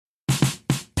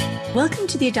Welcome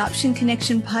to the Adoption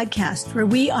Connection podcast, where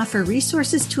we offer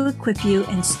resources to equip you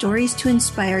and stories to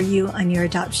inspire you on your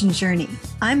adoption journey.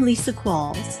 I'm Lisa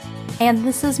Qualls. And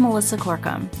this is Melissa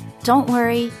Corkum. Don't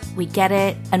worry, we get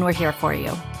it, and we're here for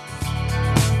you.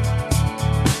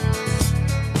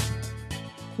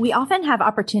 We often have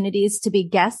opportunities to be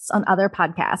guests on other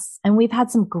podcasts, and we've had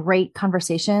some great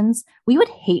conversations. We would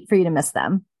hate for you to miss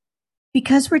them.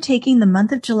 Because we're taking the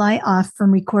month of July off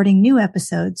from recording new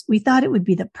episodes, we thought it would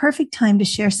be the perfect time to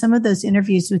share some of those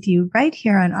interviews with you right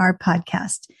here on our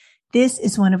podcast. This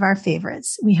is one of our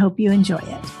favorites. We hope you enjoy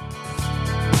it.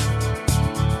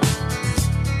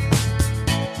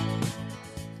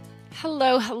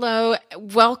 Hello.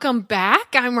 Welcome back.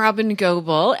 I'm Robin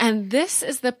Goebel, and this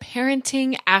is the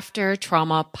Parenting After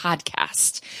Trauma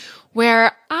podcast,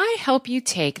 where I help you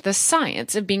take the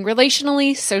science of being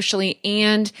relationally, socially,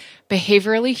 and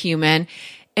behaviorally human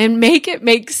and make it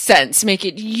make sense, make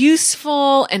it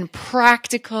useful and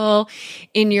practical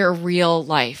in your real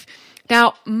life.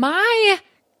 Now, my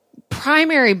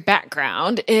primary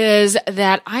background is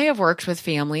that I have worked with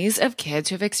families of kids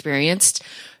who have experienced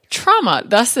trauma,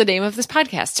 thus the name of this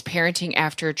podcast, Parenting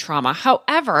After Trauma.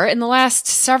 However, in the last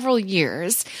several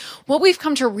years, what we've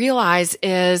come to realize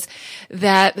is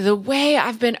that the way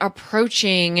I've been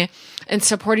approaching and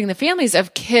supporting the families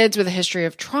of kids with a history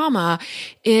of trauma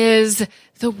is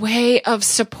the way of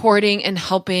supporting and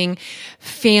helping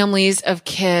families of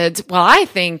kids, well, I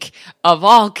think of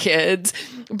all kids,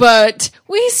 but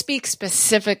we speak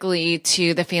specifically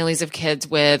to the families of kids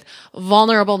with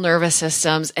vulnerable nervous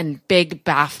systems and big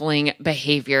baffling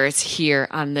behaviors here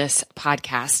on this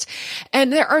podcast.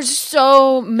 And there are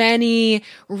so many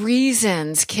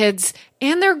reasons kids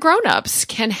and their grown-ups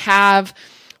can have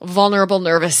vulnerable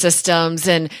nervous systems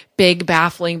and big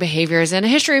baffling behaviors, and a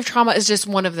history of trauma is just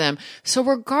one of them. So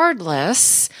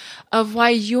regardless of why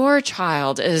your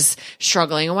child is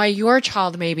struggling and why your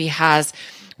child maybe has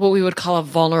what we would call a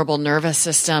vulnerable nervous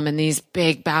system and these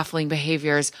big baffling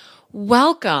behaviors,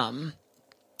 welcome.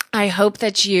 I hope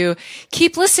that you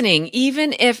keep listening,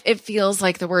 even if it feels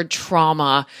like the word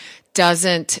trauma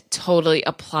doesn't totally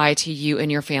apply to you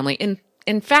and your family.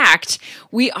 In fact,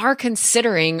 we are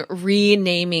considering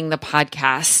renaming the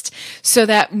podcast so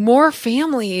that more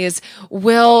families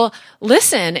will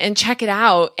listen and check it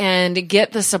out and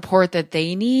get the support that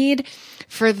they need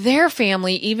for their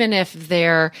family, even if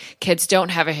their kids don't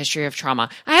have a history of trauma.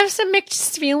 I have some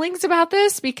mixed feelings about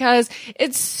this because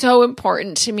it's so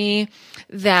important to me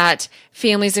that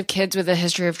families of kids with a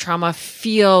history of trauma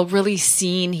feel really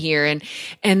seen here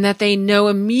and that they know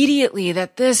immediately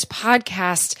that this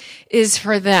podcast is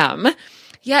for them.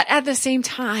 Yet at the same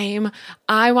time,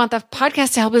 I want the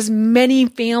podcast to help as many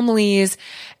families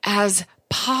as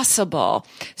possible.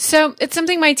 So it's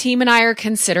something my team and I are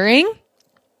considering.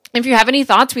 If you have any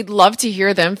thoughts, we'd love to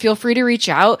hear them. Feel free to reach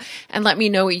out and let me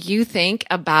know what you think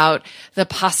about the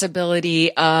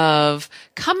possibility of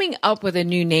coming up with a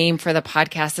new name for the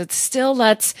podcast that still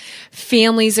lets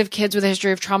families of kids with a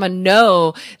history of trauma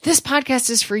know this podcast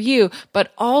is for you,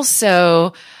 but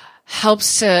also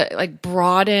helps to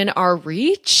broaden our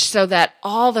reach so that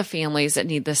all the families that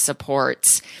need the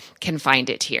supports can find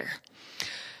it here.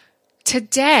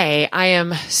 Today, I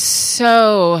am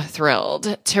so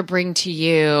thrilled to bring to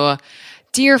you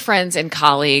dear friends and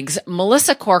colleagues,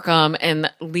 Melissa Corkum and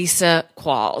Lisa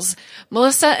Qualls.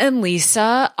 Melissa and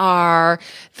Lisa are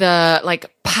the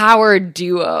power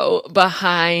duo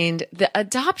behind the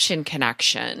Adoption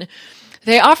Connection.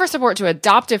 They offer support to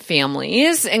adoptive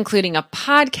families, including a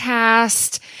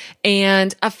podcast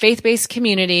and a faith-based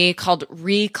community called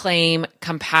Reclaim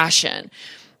Compassion.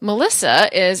 Melissa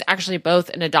is actually both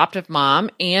an adoptive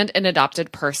mom and an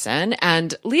adopted person,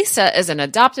 and Lisa is an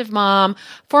adoptive mom,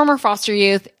 former foster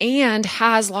youth, and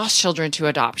has lost children to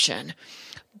adoption.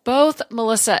 Both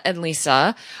Melissa and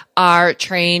Lisa are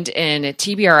trained in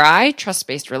TBRI,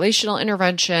 trust-based relational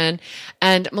intervention,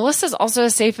 and Melissa is also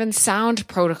a safe and sound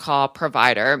protocol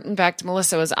provider. In fact,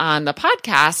 Melissa was on the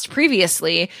podcast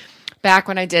previously back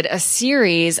when I did a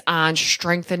series on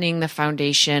strengthening the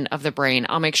foundation of the brain.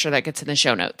 I'll make sure that gets in the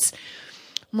show notes.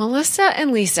 Melissa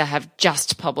and Lisa have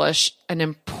just published an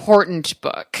important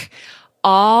book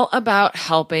all about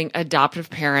helping adoptive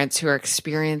parents who are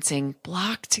experiencing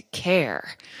blocked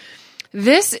care.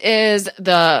 This is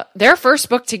their first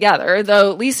book together,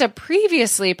 though Lisa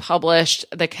previously published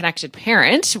The Connected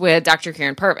Parent with Dr.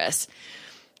 Karen Purvis.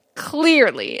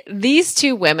 Clearly, these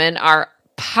two women are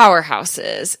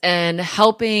powerhouses in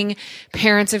helping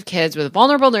parents of kids with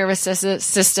vulnerable nervous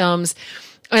systems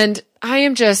And I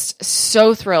am just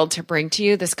so thrilled to bring to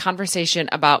you this conversation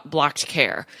about blocked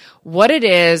care, what it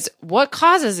is, what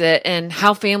causes it, and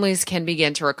how families can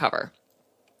begin to recover.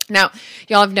 Now,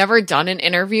 y'all, I've never done an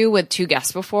interview with two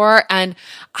guests before, and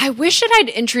I wish that I'd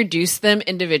introduced them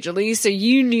individually so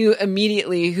you knew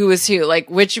immediately who was who, like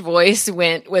which voice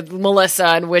went with Melissa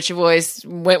and which voice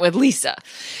went with Lisa.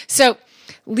 So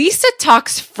Lisa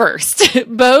talks first,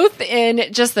 both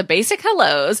in just the basic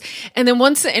hellos, and then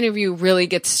once the interview really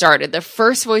gets started, the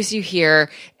first voice you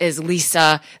hear is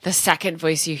Lisa, the second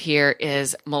voice you hear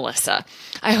is Melissa.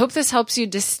 I hope this helps you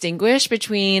distinguish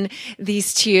between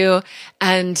these two,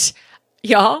 and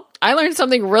y'all, I learned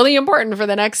something really important for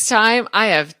the next time I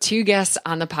have two guests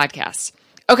on the podcast.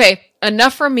 Okay,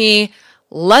 enough from me.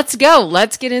 Let's go.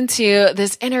 Let's get into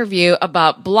this interview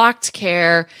about blocked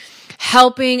care,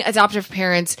 helping adoptive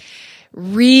parents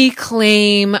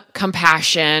reclaim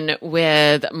compassion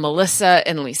with Melissa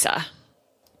and Lisa.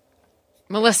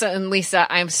 Melissa and Lisa,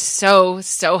 I'm so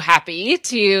happy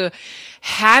to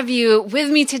have you with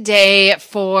me today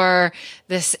for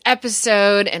this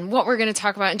episode and what we're going to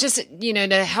talk about, and just,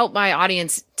 to help my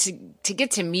audience to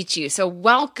get to meet you. So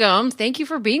welcome. Thank you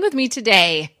for being with me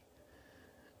today.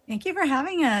 Thank you for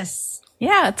having us.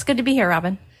 Yeah, it's good to be here,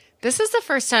 Robin. This is the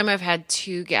first time I've had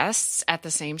two guests at the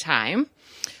same time.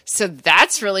 So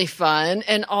that's really fun.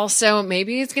 And also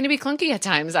maybe it's going to be clunky at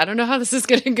times. I don't know how this is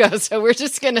going to go. So we're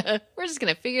just going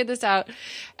to figure this out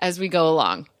as we go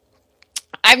along.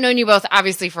 I've known you both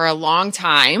obviously for a long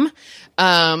time.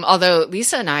 Although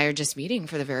Lisa and I are just meeting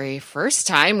for the very first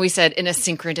time. We said in a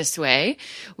synchronous way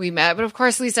we met, but of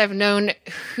course, Lisa, I've known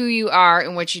who you are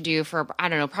and what you do for, I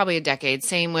don't know, probably a decade.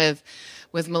 Same with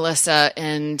Melissa,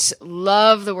 and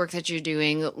love the work that you're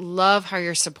doing. Love how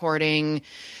you're supporting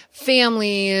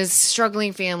families,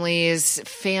 struggling families,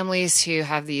 families who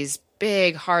have these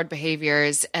big, hard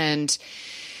behaviors, and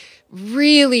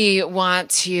really want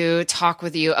to talk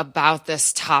with you about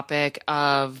this topic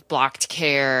of blocked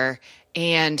care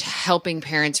and helping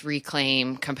parents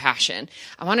reclaim compassion.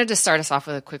 I wanted to start us off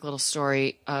with a quick little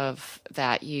story of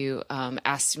that. You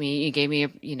asked me, you gave me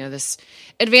this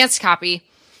advanced copy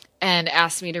and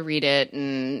asked me to read it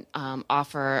and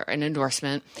offer an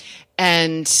endorsement.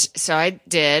 And so I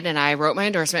did, and I wrote my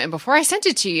endorsement. And before I sent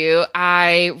it to you,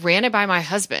 I ran it by my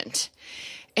husband.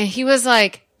 And he was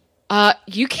like,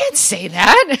 you can't say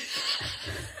that.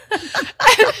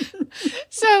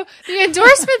 So the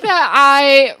endorsement that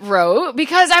I wrote,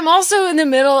 because I'm also in the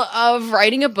middle of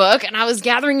writing a book and I was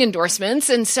gathering endorsements.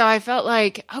 And so I felt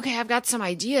like, okay, I've got some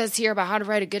ideas here about how to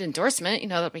write a good endorsement,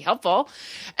 that'll be helpful.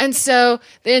 And so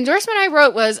the endorsement I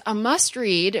wrote was a must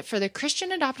read for the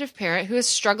Christian adoptive parent who is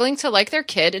struggling to like their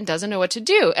kid and doesn't know what to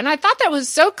do. And I thought that was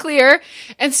so clear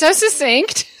and so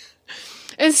succinct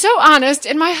and so honest.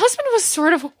 And my husband was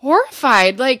sort of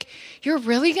horrified. Like, you're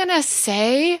really going to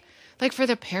say, like, for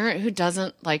the parent who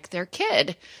doesn't like their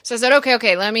kid? So I said,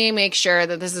 okay, let me make sure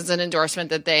that this is an endorsement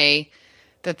that they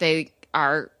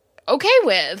are okay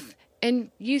with. And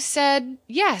you said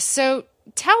yes. So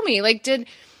tell me, like, did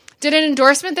an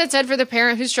endorsement that said for the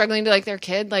parent who's struggling to like their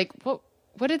kid, like, what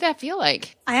did that feel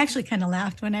like? I actually kind of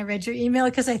laughed when I read your email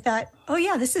because I thought, oh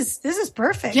yeah, this is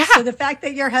perfect. Yeah. So the fact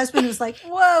that your husband was like,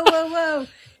 whoa.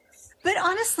 But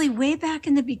honestly, way back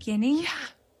in the beginning,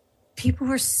 people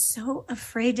were so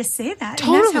afraid to say that.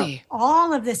 Totally. And that's how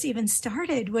all of this even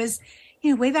started was,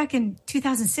 way back in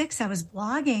 2006, I was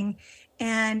blogging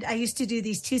and I used to do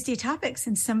these Tuesday topics,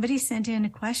 and somebody sent in a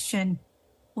question,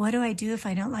 what do I do if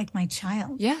I don't like my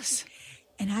child? Yes.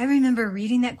 And I remember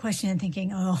reading that question and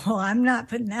thinking, oh, I'm not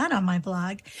putting that on my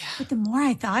blog. Yeah. But the more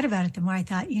I thought about it, the more I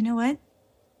thought, you know what?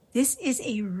 This is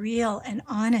a real and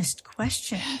honest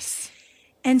question. Yes.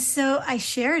 And so I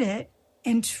shared it,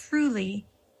 and truly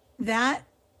that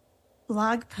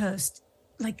blog post,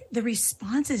 like the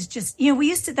responses just,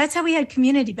 that's how we had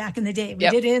community back in the day. We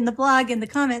did it in the blog, in the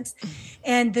comments,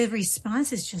 and the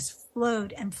responses just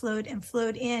flowed and flowed and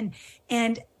flowed in.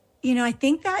 And, I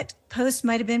think that post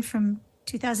might've been from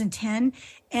 2010,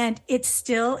 and it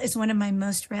still is one of my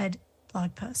most read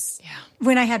blog posts. Yeah.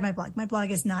 When I had my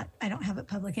blog is not, I don't have it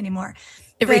public anymore.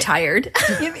 It retired.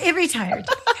 It retired.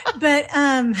 But,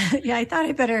 I thought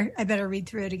I better read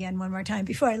through it again one more time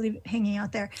before I leave it hanging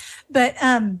out there. But,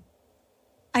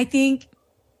 I think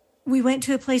we went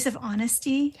to a place of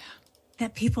honesty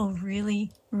that people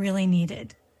really, really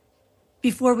needed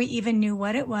before we even knew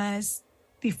what it was,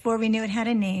 before we knew it had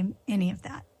a name, any of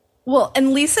that. Well,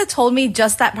 and Lisa told me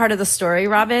just that part of the story,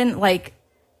 Robin, like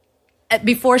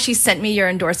before she sent me your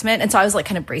endorsement. And so I was like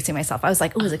kind of bracing myself. I was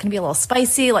like, oh, is it going to be a little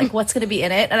spicy? Like, what's going to be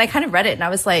in it? And I kind of read it and I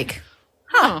was like,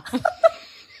 huh.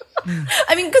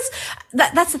 I mean, because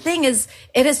that's the thing is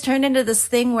it has turned into this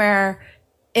thing where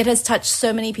it has touched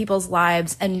so many people's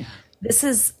lives. And this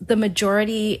is the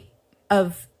majority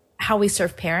of how we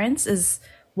serve parents is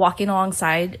walking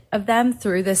alongside of them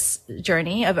through this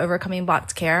journey of overcoming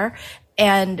blocked care.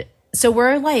 And so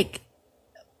we're like,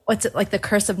 what's it like the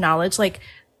curse of knowledge? Like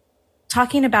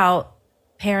talking about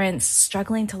parents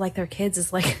struggling to like their kids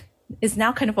is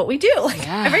now kind of what we do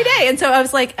every day. And so I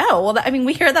was like, oh, well, I mean,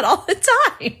 we hear that all the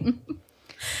time.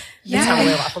 Yeah. It's not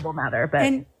really a laughable matter, but.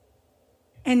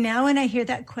 And now when I hear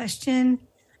that question,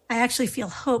 I actually feel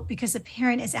hope because the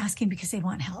parent is asking because they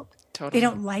want help. Totally. They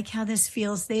don't like how this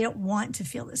feels. They don't want to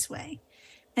feel this way.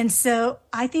 And so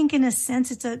I think in a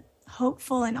sense, it's a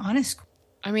hopeful and honest.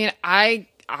 I mean, I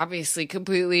obviously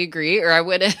completely agree, or I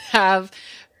wouldn't have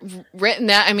written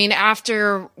that. I mean,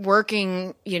 after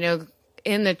working,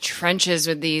 in the trenches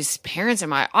with these parents in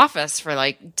my office for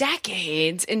like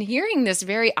decades and hearing this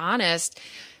very honest,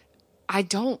 I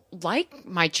don't like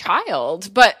my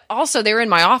child, but also they were in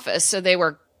my office. So they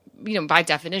were, by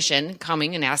definition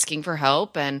coming and asking for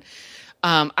help. And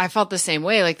I felt the same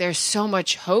way. Like there's so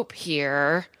much hope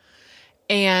here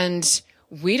and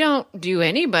we don't do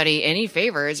anybody any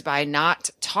favors by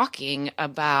not talking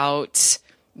about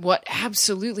what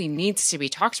absolutely needs to be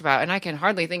talked about. And I can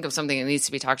hardly think of something that needs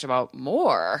to be talked about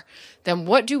more than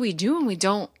what do we do when we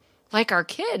don't like our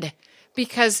kid?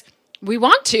 Because we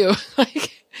want to.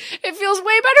 Like, it feels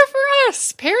way better for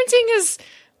us. Parenting is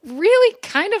really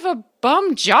kind of a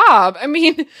bum job. I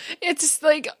mean, it's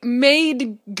like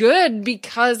made good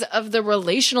because of the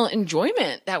relational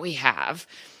enjoyment that we have.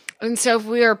 And so if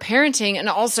we are parenting and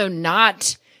also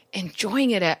not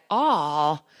enjoying it at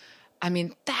all, I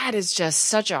mean, that is just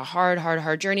such a hard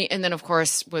journey. And then, of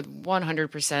course, with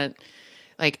 100%,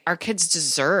 like our kids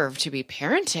deserve to be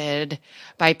parented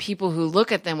by people who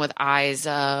look at them with eyes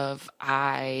of,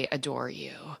 I adore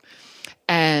you.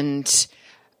 And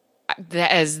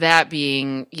that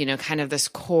being, kind of this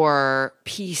core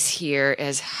piece here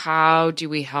is how do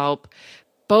we help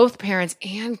both parents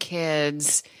and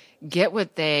kids get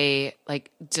what they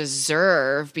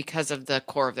deserve because of the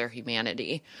core of their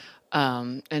humanity.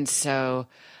 And so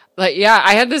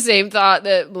I had the same thought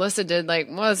that Melissa did,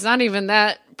 well, it's not even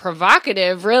that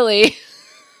provocative really,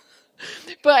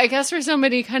 but I guess for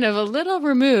somebody kind of a little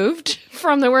removed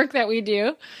from the work that we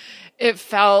do, it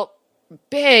felt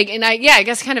big. And I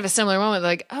guess kind of a similar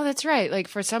moment, oh, that's right.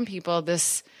 For some people,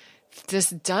 this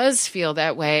does feel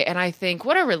that way. And I think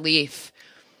what a relief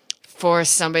for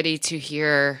somebody to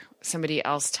hear somebody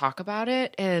else talk about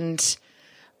it. And,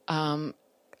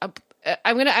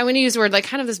 I'm gonna use the word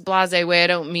kind of this blasé way. I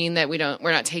don't mean that we're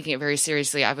not taking it very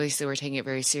seriously. Obviously, we're taking it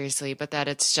very seriously, but that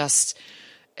it's just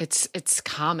it's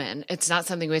common. It's not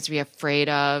something we have to be afraid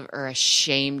of or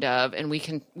ashamed of, and we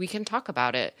can talk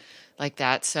about it like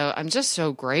that. So I'm just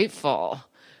so grateful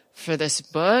for this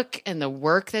book and the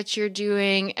work that you're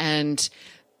doing, and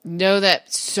know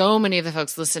that so many of the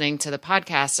folks listening to the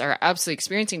podcast are absolutely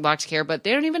experiencing blocked care, but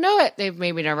they don't even know it. They've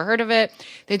maybe never heard of it.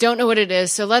 They don't know what it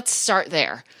is. So let's start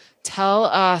there. Tell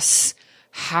us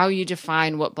how you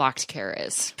define what blocked care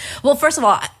is. Well, first of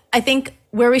all, I think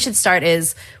where we should start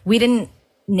is we didn't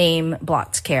name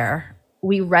blocked care.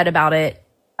 We read about it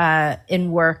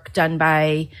in work done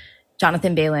by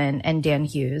Jonathan Balin and Dan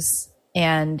Hughes,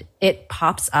 and it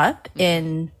pops up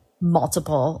in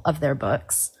multiple of their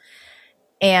books.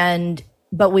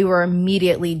 But we were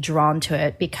immediately drawn to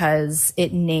it because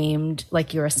it named,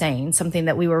 like you were saying, something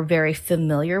that we were very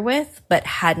familiar with, but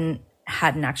hadn't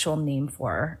had an actual name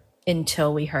for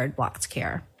until we heard blocked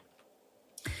care.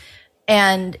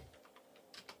 And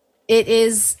it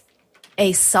is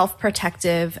a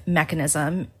self-protective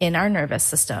mechanism in our nervous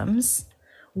systems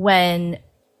when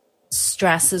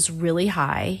stress is really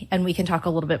high. And we can talk a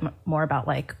little bit more about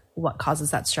what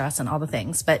causes that stress and all the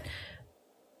things, but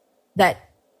that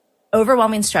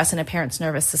overwhelming stress in a parent's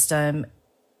nervous system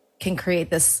can create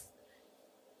this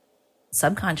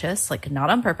subconscious, not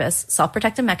on purpose,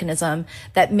 self-protective mechanism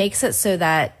that makes it so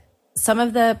that some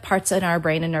of the parts in our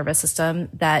brain and nervous system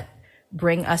that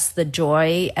bring us the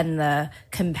joy and the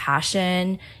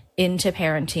compassion into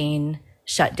parenting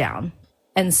shut down.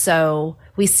 And so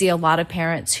we see a lot of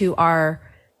parents who are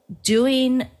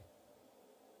doing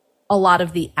a lot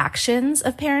of the actions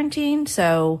of parenting.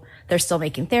 So they're still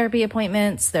making therapy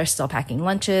appointments, they're still packing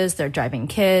lunches, they're driving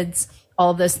kids,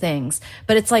 all of those things.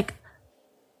 But it's like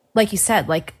you said,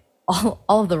 all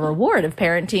of the reward of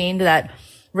parenting, that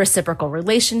reciprocal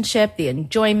relationship, the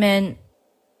enjoyment,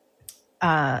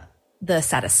 the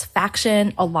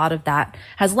satisfaction, a lot of that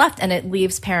has left, and it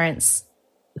leaves parents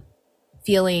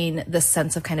feeling this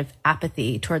sense of kind of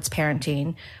apathy towards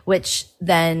parenting, which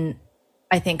then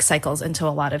I think cycles into a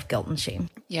lot of guilt and shame.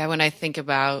 Yeah, when I think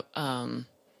about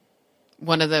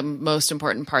one of the most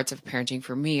important parts of parenting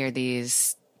for me are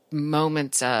these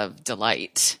moments of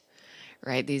delight,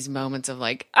 right? These moments of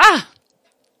like,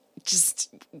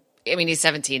 he's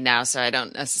 17 now, so I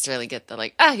don't necessarily get the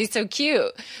like, he's so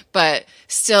cute, but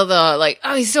still the like,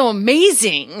 he's so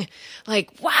amazing.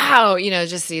 Like, wow,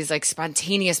 just these like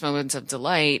spontaneous moments of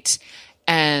delight.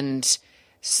 And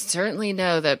certainly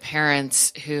know that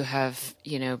parents who have,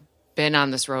 been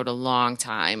on this road a long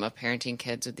time of parenting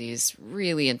kids with these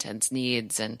really intense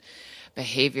needs and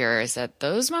behaviors, that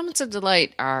those moments of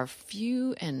delight are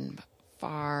few and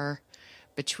far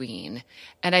between.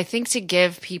 And I think to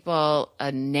give people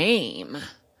a name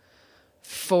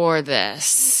for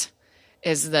this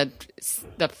is the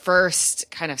first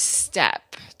kind of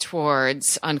step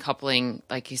towards uncoupling,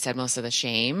 like you said, most of the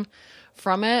shame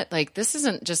from it. Like, this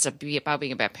isn't just about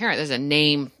being a bad parent. There's a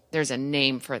name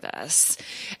for this.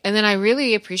 And then I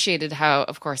really appreciated how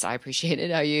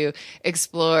you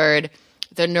explored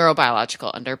the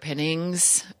neurobiological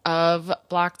underpinnings of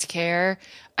blocked care.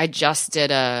 I just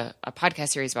did a podcast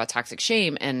series about toxic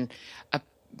shame, and a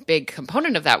big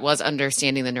component of that was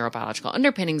understanding the neurobiological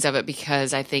underpinnings of it,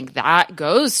 because I think that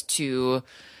goes to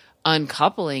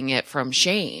uncoupling it from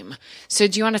shame. So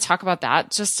do you want to talk about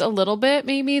that just a little bit,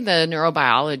 maybe the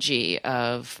neurobiology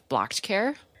of blocked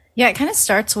care? Yeah, it kind of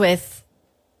starts with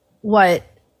what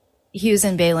Hughes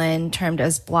and Balin termed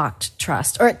as blocked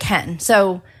trust, or it can.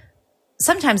 So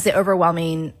sometimes the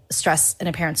overwhelming stress in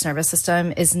a parent's nervous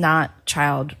system is not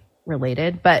child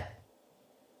related, but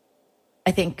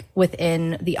I think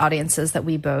within the audiences that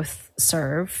we both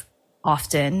serve,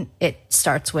 often it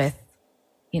starts with,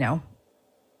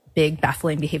 big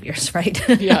baffling behaviors,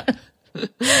 right? Yeah.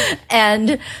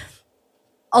 And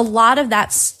a lot of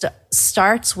that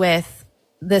starts with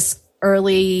these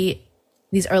early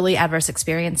adverse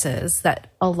experiences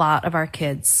that a lot of our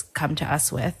kids come to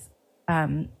us with.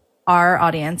 Our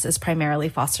audience is primarily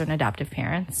foster and adoptive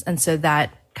parents. And so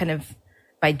that kind of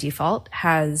by default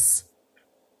has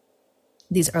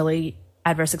these early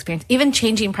adverse experience. Even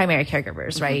changing primary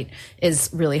caregivers, right,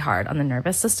 is really hard on the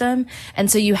nervous system.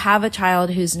 And so you have a child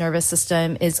whose nervous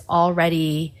system is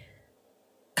already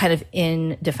kind of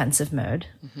in defensive mode,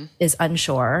 is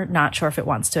unsure, not sure if it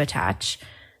wants to attach.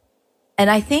 And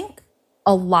I think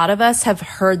a lot of us have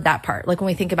heard that part. Like when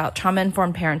we think about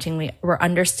trauma-informed parenting, we're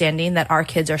understanding that our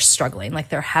kids are struggling, like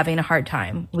they're having a hard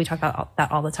time. We talk about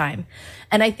that all the time.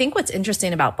 And I think what's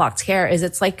interesting about blocked care is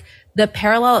it's like the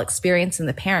parallel experience in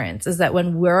the parents is that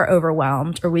when we're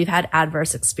overwhelmed or we've had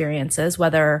adverse experiences,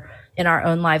 whether in our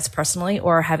own lives personally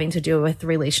or having to do with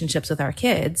relationships with our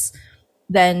kids,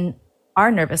 then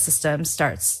our nervous system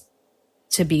starts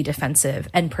to be defensive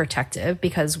and protective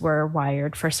because we're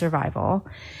wired for survival.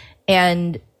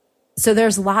 And so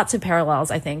there's lots of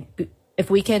parallels, I think. If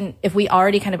we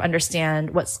already kind of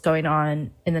understand what's going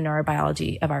on in the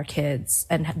neurobiology of our kids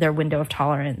and their window of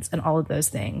tolerance and all of those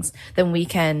things, then we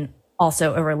can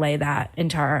also overlay that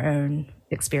into our own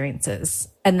experiences.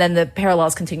 And then the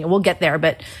parallels continue. We'll get there,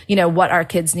 but what our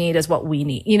kids need is what we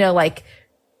need. Like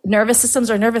nervous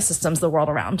systems are nervous systems the world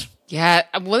around. Yeah.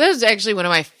 Well, that was actually one of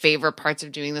my favorite parts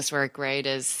of doing this work, right?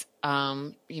 Is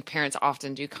parents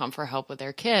often do come for help with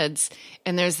their kids.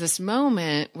 And there's this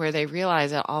moment where they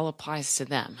realize it all applies to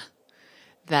them,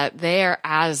 that they are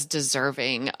as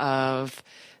deserving of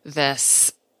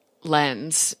this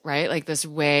lens, right? Like this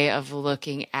way of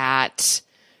looking at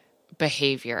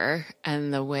behavior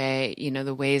and the way,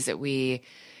 the ways that we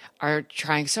are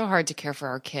trying so hard to care for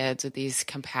our kids with these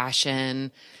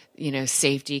compassion,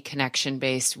 safety,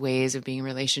 connection-based ways of being in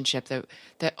relationship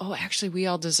that actually we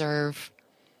all deserve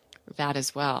that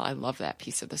as well. I love that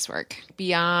piece of this work.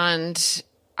 Beyond,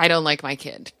 I don't like my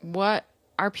kid, what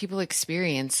are people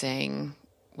experiencing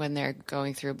when they're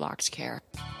going through blocked care?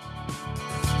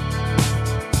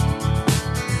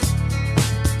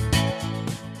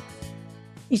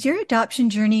 Is your adoption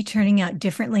journey turning out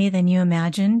differently than you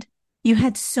imagined? You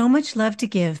had so much love to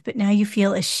give, but now you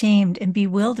feel ashamed and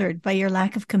bewildered by your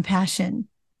lack of compassion.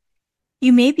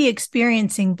 You may be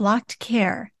experiencing blocked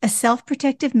care, a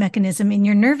self-protective mechanism in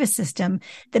your nervous system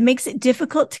that makes it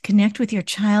difficult to connect with your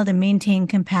child and maintain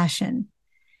compassion.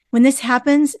 When this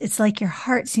happens, it's like your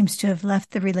heart seems to have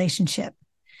left the relationship.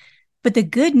 But the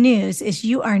good news is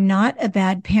you are not a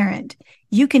bad parent.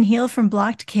 You can heal from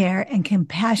blocked care and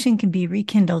compassion can be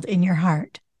rekindled in your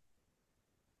heart.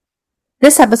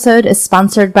 This episode is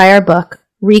sponsored by our book,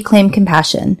 Reclaim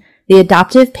Compassion, The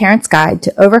Adoptive Parent's Guide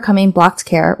to Overcoming Blocked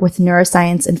Care with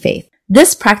Neuroscience and Faith.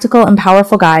 This practical and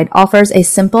powerful guide offers a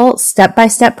simple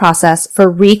step-by-step process for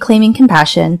reclaiming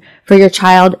compassion for your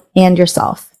child and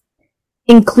yourself.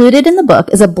 Included in the book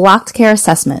is a blocked care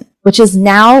assessment, which is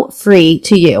now free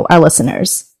to you, our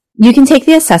listeners. You can take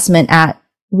the assessment at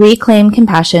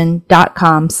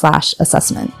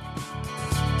reclaimcompassion.com/assessment.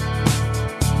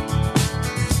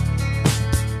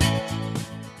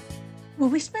 Well,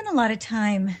 we spent a lot of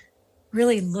time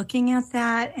really looking at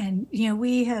that. And,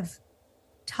 we have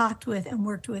talked with and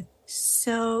worked with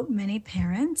so many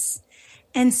parents.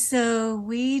 And so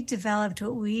we developed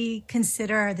what we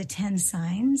consider are the 10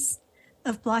 signs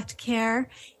of blocked care.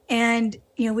 And,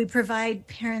 we provide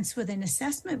parents with an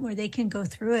assessment where they can go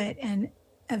through it and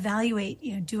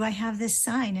evaluate, do I have this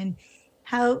sign, and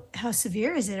how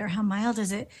severe is it, or how mild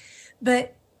is it?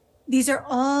 But these are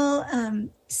all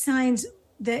signs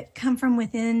that come from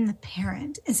within the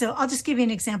parent. And so I'll just give you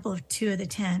an example of 2 of the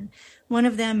 10. One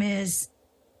of them is,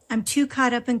 I'm too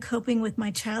caught up in coping with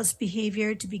my child's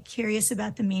behavior to be curious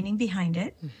about the meaning behind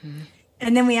it. Mm-hmm.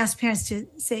 And then we ask parents to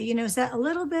say, is that a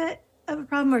little bit of a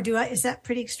problem, or is that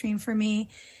pretty extreme for me?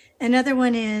 Another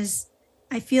one is,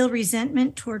 I feel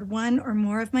resentment toward one or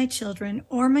more of my children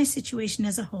or my situation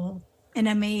as a whole, and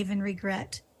I may even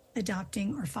regret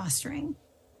adopting or fostering.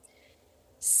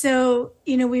 So,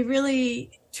 we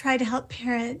really try to help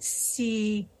parents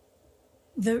see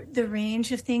the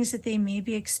range of things that they may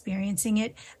be experiencing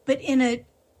it, but in a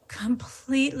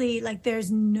completely,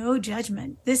 there's no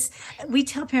judgment. We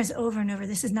tell parents over and over,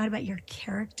 this is not about your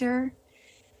character.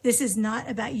 This is not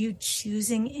about you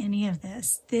choosing any of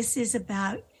this. This is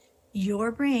about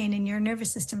your brain and your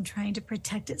nervous system trying to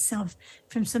protect itself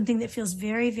from something that feels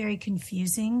very, very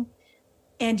confusing.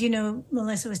 And,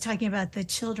 Melissa was talking about the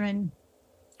children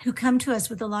who come to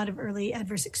us with a lot of early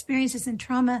adverse experiences and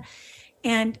trauma.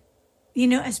 And,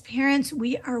 as parents,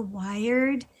 we are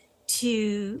wired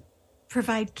to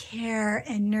provide care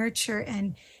and nurture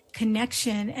and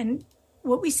connection. And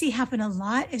what we see happen a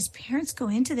lot is parents go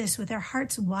into this with their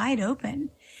hearts wide open,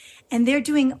 and they're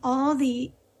doing all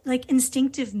the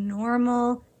instinctive,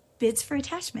 normal bids for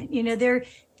attachment. They're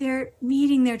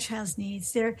meeting their child's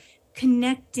needs. They're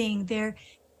connecting. They're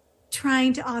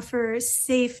trying to offer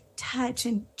safe touch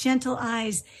and gentle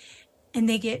eyes. And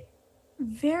they get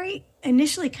very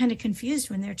initially kind of confused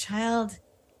when their child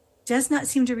does not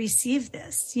seem to receive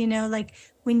this.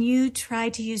 When you try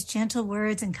to use gentle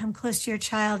words and come close to your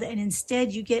child, and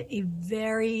instead you get a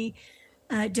very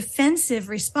defensive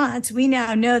response. We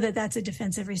now know that that's a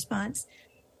defensive response.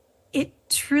 It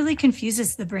truly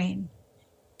confuses the brain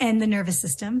and the nervous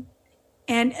system.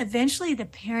 And eventually the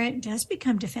parent does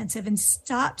become defensive and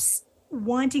stops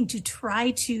wanting to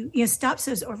try to, stops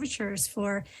those overtures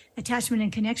for attachment and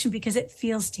connection because it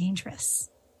feels dangerous.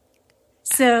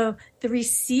 So the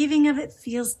receiving of it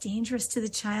feels dangerous to the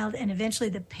child, and eventually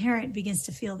the parent begins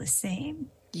to feel the same.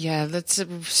 Yeah, that's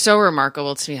so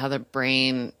remarkable to me how the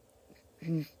brain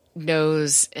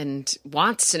knows and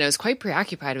wants to know, is quite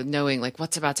preoccupied with knowing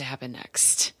what's about to happen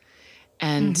next.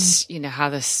 And, how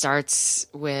this starts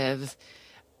with,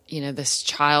 this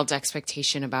child's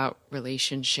expectation about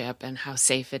relationship and how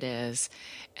safe it is,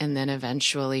 and then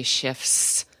eventually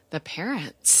shifts the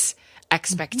parents'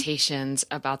 expectations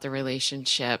about the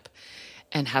relationship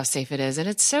and how safe it is. And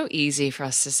it's so easy for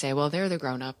us to say, well, they're the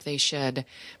grown up, they should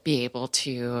be able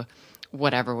to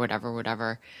whatever.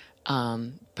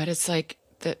 But it's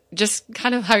just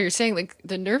kind of how you're saying,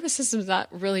 the nervous system is not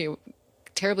really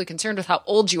terribly concerned with how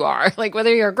old you are,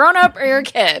 whether you're a grown up or you're a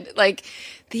kid.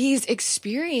 These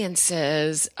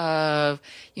experiences of,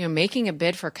 making a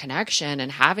bid for connection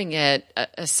and having it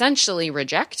essentially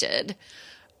rejected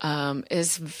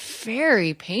is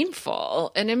very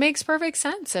painful. And it makes perfect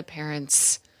sense that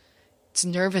parents'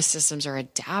 nervous systems are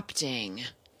adapting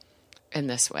in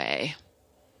this way.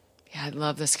 Yeah, I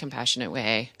love this compassionate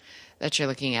way that you're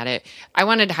looking at it. I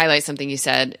wanted to highlight something you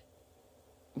said,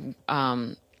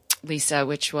 Lisa,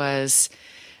 which was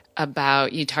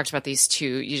about, you talked about these 2,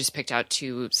 you just picked out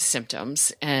 2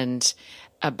 symptoms, and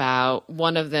about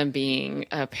one of them being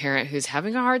a parent who's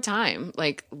having a hard time,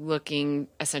 looking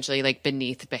essentially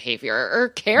beneath behavior or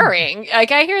caring. I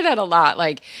hear that a lot.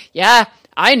 Yeah,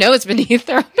 I know it's beneath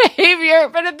their behavior,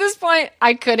 but at this point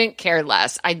I couldn't care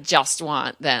less. I just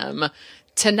want them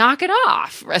to knock it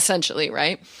off, essentially.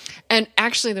 Right. And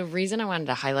actually the reason I wanted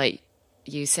to highlight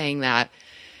you saying that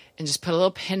and just put a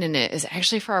little pin in it is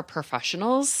actually for our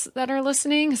professionals that are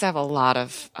listening, because I have a lot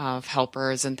of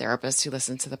helpers and therapists who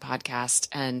listen to the podcast.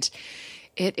 And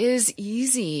it is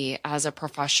easy as a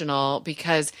professional,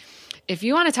 because if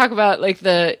you want to talk about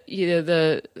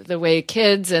the way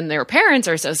kids and their parents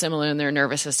are so similar in their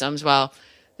nervous systems, well,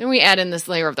 Then we add in this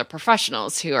layer of the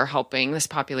professionals who are helping this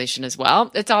population as well.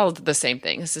 It's all the same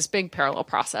thing. It's this big parallel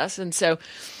process. And so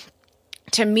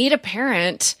to meet a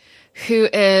parent who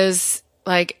is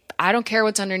like, I don't care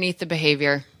what's underneath the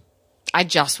behavior, I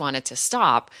just want it to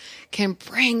stop, can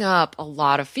bring up a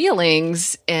lot of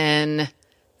feelings in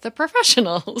the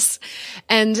professionals.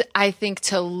 And I think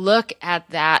to look at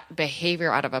that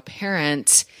behavior out of a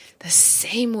parent the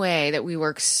same way that we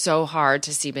work so hard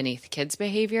to see beneath kids'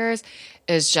 behaviors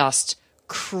is just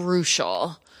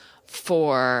crucial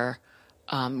for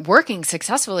working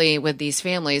successfully with these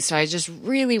families. So I just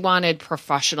really wanted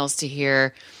professionals to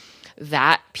hear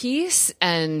that piece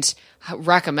and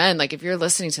recommend, like, if you're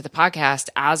listening to the podcast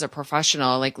as a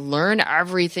professional, like, learn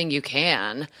everything you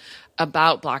can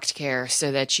about blocked care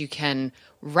so that you can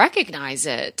recognize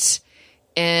it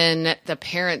in the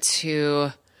parents who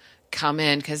come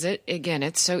in. Because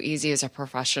it's so easy as a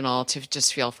professional to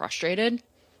just feel frustrated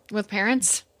with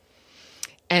parents.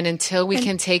 And until we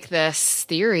can take this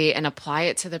theory and apply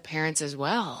it to the parents as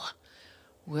well,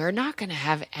 we're not going to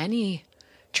have any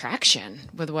traction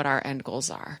with what our end goals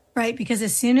are. Right. Because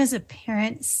as soon as a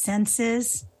parent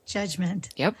senses judgment,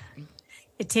 Yep.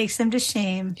 it takes them to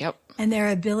shame. Yep. And their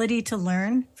ability to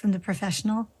learn from the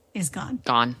professional is gone.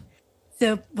 Gone.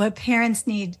 So what parents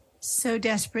need so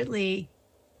desperately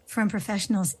from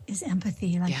professionals is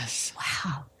empathy. Like, Yes.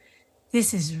 wow,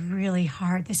 this is really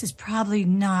hard. This is probably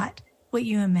not what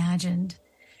you imagined.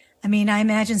 I mean, I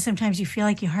imagine sometimes you feel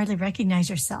like you hardly recognize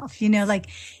yourself. You know, like,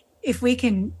 if we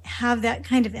can have that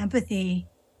kind of empathy,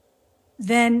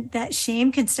 then that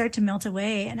shame can start to melt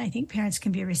away. And I think parents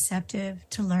can be receptive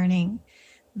to learning.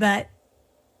 But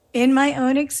in my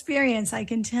own experience, I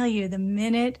can tell you the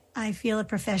minute I feel a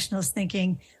professional's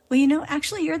thinking, well, you know,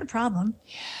 actually you're the problem.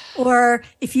 Yeah. Or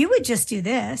if you would just do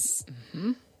this,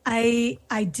 I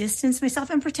distance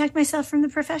myself and protect myself from the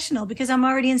professional because I'm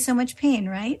already in so much pain,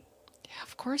 right? Yeah,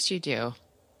 of course you do.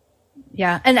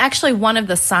 Yeah. And actually one of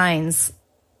the signs,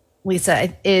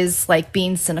 Lisa, is like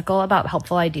being cynical about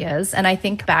helpful ideas. And I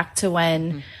think back to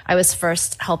when I was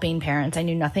first helping parents, I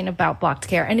knew nothing about blocked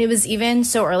care. And it was even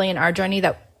so early in our journey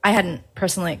that I hadn't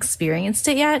personally experienced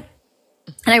it yet.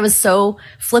 And I was so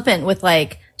flippant with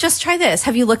like, just try this.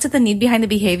 Have you looked at the need behind the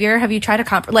behavior? Have you tried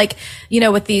to like, you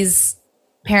know, with these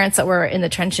parents that were in the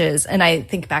trenches. And I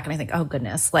think back and I think, oh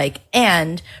goodness, like,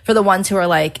 and for the ones who are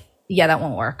like, yeah, that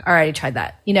won't work. I already tried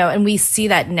that, you know, and we see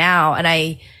that now. And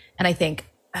I think,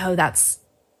 oh, that's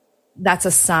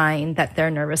a sign that their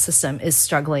nervous system is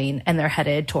struggling and they're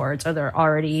headed towards, or they're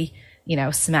already, you know,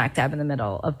 smack dab in the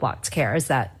middle of blocked care, is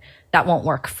that won't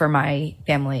work for my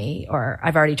family, or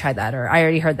I've already tried that, or I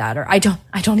already heard that, or I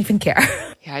don't even care.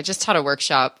 Yeah. I just taught a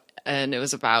workshop and it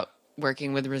was about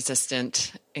working with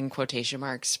resistant, in quotation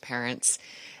marks, parents.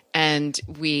 And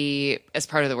we, as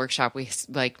part of the workshop, we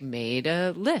like made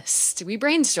a list. We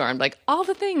brainstormed like all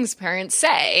the things parents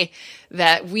say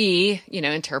that we, you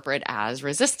know, interpret as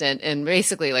resistant, and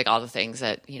basically like all the things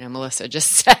that, you know, Melissa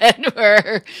just said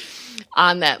were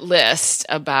on that list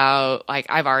about like,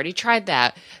 I've already tried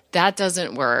that. That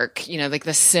doesn't work. You know, like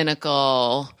the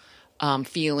cynical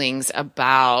feelings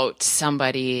about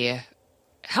somebody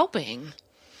helping.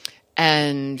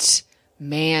 And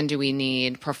man, do we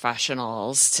need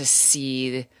professionals to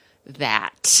see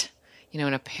that. You know,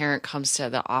 when a parent comes to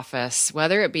the office,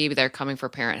 whether it be they're coming for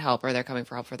parent help or they're coming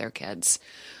for help for their kids,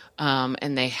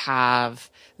 and they have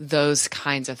those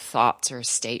kinds of thoughts or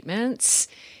statements,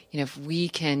 you know, if we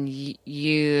can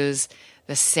use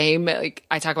the same, like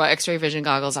I talk about X-ray vision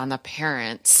goggles on the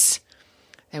parents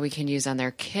that we can use on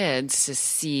their kids to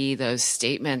see those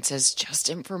statements as just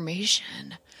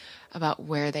information about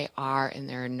where they are in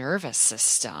their nervous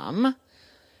system,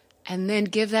 and then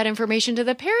give that information to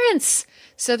the parents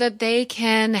so that they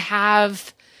can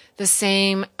have the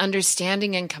same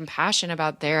understanding and compassion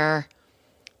about their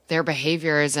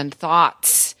behaviors and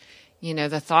thoughts. You know,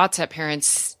 the thoughts that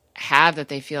parents have that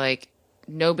they feel like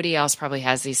nobody else probably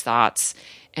has these thoughts.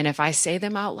 And if I say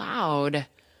them out loud,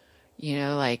 you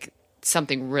know, like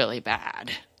something really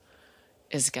bad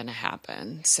is going to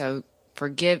happen. So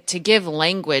to give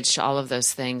language to all of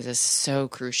those things is so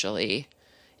crucially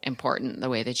important, the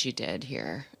way that you did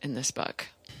here in this book.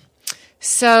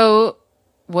 So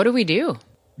what do we do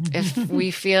if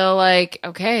we feel like,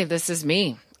 okay, this is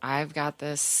me, I've got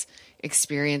this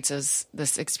experience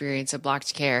of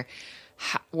blocked care?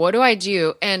 What do I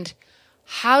do? And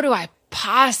how do I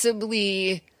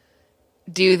possibly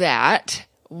do that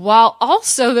while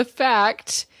also the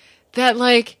fact that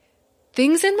like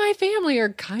things in my family are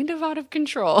kind of out of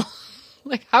control?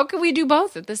 Like, how can we do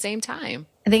both at the same time?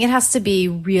 I think it has to be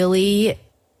really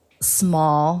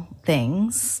small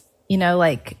things,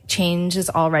 like change is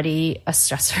already a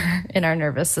stressor in our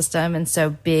nervous system. And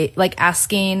so like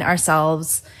asking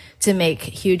ourselves to make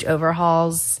huge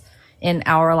overhauls in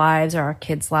our lives or our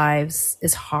kids' lives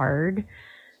is hard.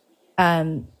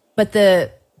 But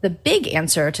the big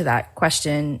answer to that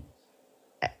question,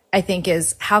 I think,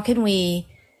 is how can we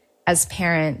as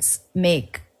parents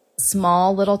make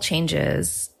small little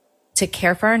changes to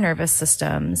care for our nervous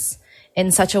systems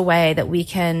in such a way that we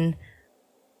can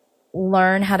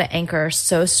learn how to anchor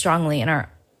so strongly in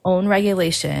our own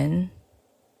regulation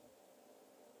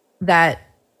that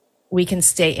we can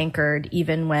stay anchored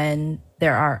even when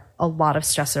there are a lot of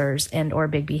stressors and or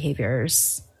big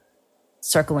behaviors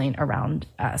circling around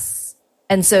us.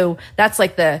 And so that's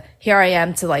like here I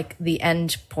am to like the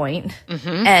end point.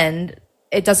 Mm-hmm. And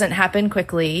it doesn't happen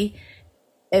quickly.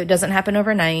 It doesn't happen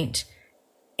overnight.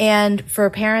 And for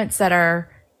parents that are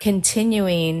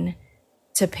continuing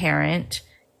to parent,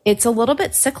 it's a little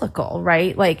bit cyclical,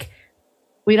 right? Like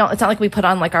it's not like we put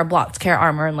on like our blocked care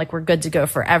armor and like we're good to go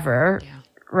forever. Yeah.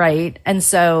 Right. And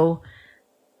so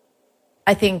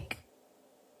I think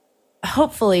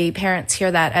hopefully parents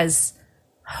hear that as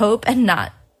hope and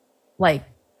not like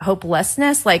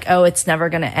hopelessness, like, oh, it's never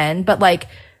going to end, but like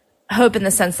hope in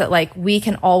the sense that like we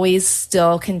can always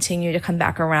still continue to come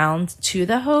back around to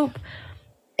the hope,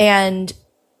 and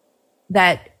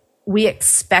that we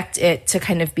expect it to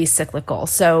kind of be cyclical.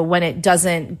 So when it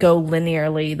doesn't go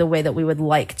linearly the way that we would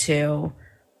like to,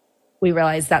 we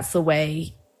realize that's the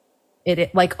way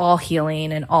it like all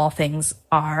healing and all things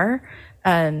are.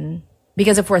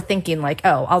 Because if we're thinking like,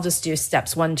 oh, I'll just do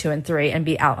steps 1, 2, and 3 and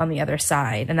be out on the other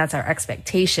side, and that's our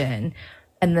expectation,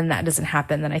 and then that doesn't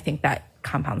happen, then I think that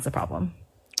compounds the problem.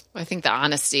 I think the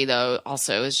honesty, though,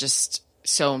 also is just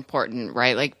so important,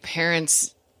 right? Like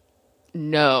parents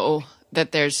know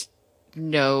that there's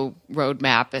no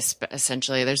roadmap,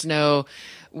 essentially. There's no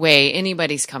way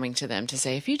anybody's coming to them to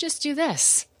say, if you just do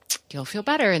this, you'll feel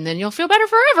better, and then you'll feel better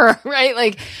forever, right?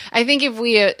 Like, I think if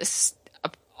we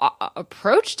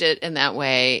approached it in that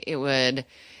way, it would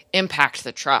impact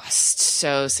the trust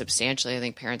so substantially. I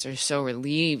think parents are so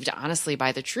relieved, honestly,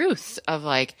 by the truth of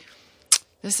like,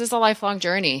 this is a lifelong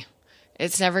journey.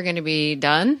 It's never going to be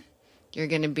done. You're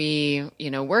going to be,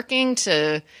 working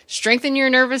to strengthen your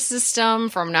nervous system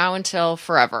from now until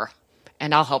forever,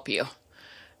 and I'll help you.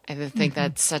 I think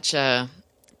that's such a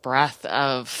breath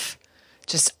of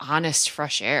just honest,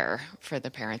 fresh air for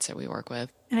the parents that we work with.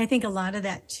 And I think a lot of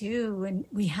that too, and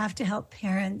we have to help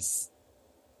parents.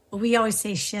 We always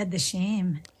say shed the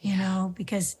shame,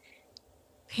 because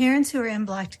parents who are in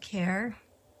blocked care,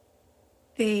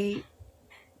 they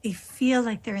feel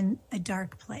like they're in a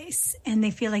dark place and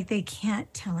they feel like they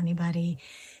can't tell anybody.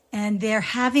 And they're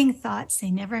having thoughts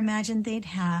they never imagined they'd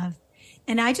have.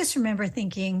 And I just remember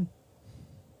thinking,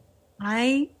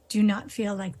 I do not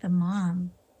feel like the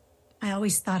mom I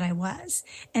always thought I was.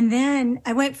 And then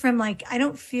I went from like, I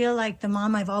don't feel like the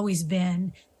mom I've always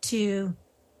been, to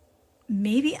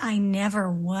maybe I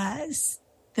never was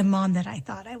the mom that I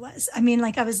thought I was. I mean,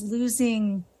 like I was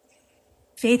losing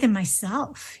faith in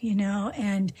myself,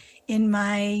 and in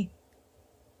my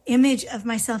image of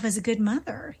myself as a good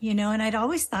mother, and I'd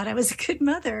always thought I was a good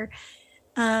mother.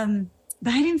 But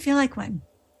I didn't feel like one.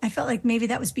 I felt like maybe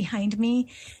that was behind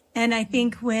me. And I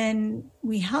think when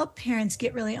we help parents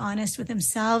get really honest with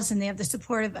themselves and they have the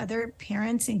support of other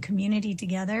parents and community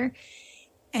together,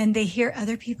 and they hear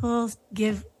other people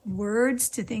give words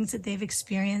to things that they've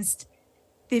experienced,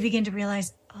 they begin to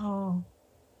realize,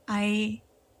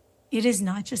 it is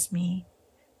not just me.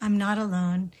 I'm not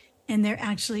alone. And there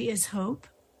actually is hope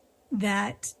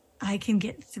that I can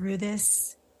get through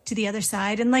this to the other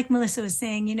side. And like Melissa was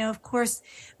saying, of course,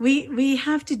 we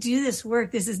have to do this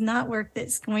work. This is not work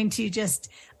that's going to just,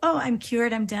 I'm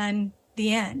cured, I'm done,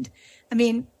 the end. I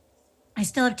mean, I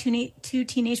still have two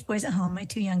teenage boys at home, my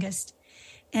 2 youngest.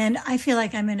 And I feel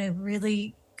like I'm in a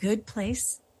really good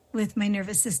place with my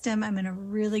nervous system. I'm in a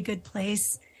really good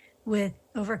place with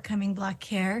overcoming block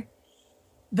care.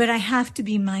 But I have to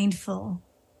be mindful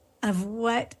of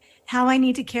how I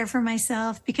need to care for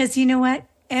myself, because you know what?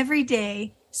 Every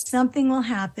day something will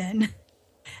happen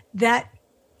that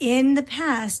in the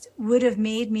past would have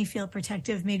made me feel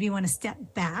protective, made me want to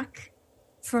step back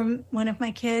from one of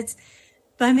my kids.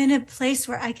 But I'm in a place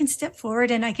where I can step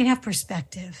forward and I can have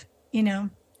perspective,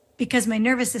 because my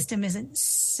nervous system isn't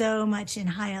so much in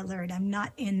high alert. I'm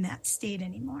not in that state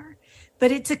anymore.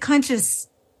 But it's a conscious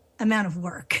amount of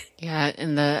work. Yeah.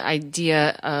 And the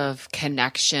idea of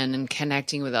connection and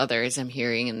connecting with others, I'm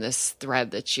hearing in this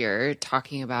thread that you're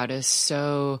talking about, is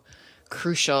so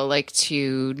crucial. Like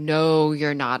to know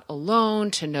you're not alone,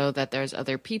 to know that there's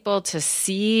other people, to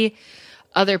see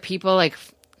other people like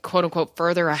quote unquote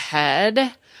further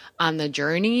ahead on the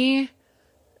journey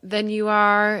than you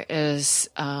are is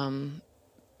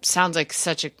sounds like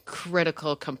such a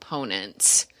critical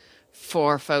component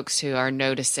for folks who are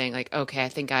noticing like, okay, I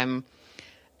think I'm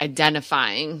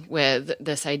identifying with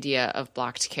this idea of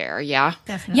blocked care. Yeah.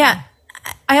 Definitely. Yeah.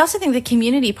 I also think the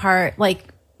community part, like,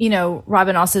 you know,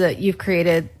 Robin, also that you've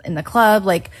created in the club,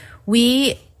 like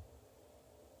we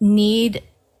need,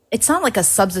 it's not like a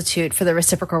substitute for the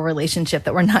reciprocal relationship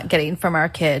that we're not getting from our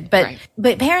kid,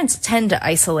 but parents tend to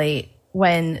isolate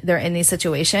when they're in these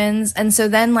situations. And so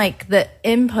then like the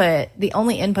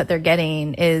only input they're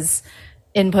getting is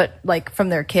input like from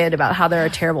their kid about how they're a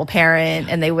terrible parent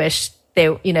and they wish they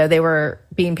were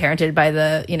being parented by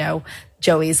the, you know,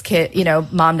 Joey's kid, you know,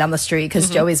 mom down the street because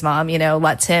Joey's mom, you know,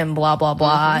 lets him blah, blah,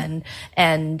 blah.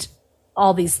 And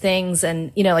all these things.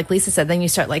 And, you know, like Lisa said, then you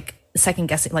start like second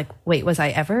guessing, like, wait, was I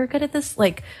ever good at this?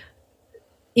 Like,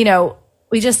 you know,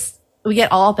 we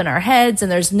get all up in our heads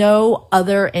and there's no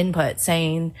other input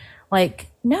saying like,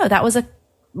 no, that was a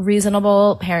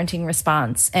reasonable parenting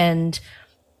response. And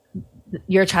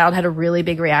your child had a really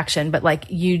big reaction, but like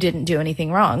you didn't do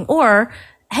anything wrong. Or,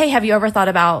 hey, have you ever thought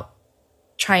about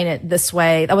trying it this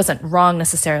way? That wasn't wrong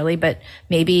necessarily, but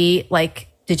maybe like,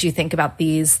 did you think about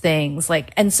these things?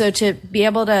 Like, and so to be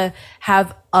able to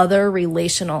have other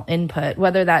relational input,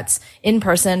 whether that's in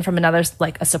person from another,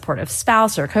 like a supportive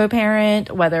spouse or co-parent,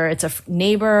 whether it's a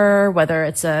neighbor, whether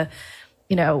it's a,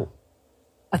 you know,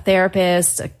 a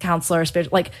therapist, a counselor,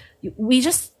 spiritual, like we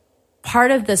just,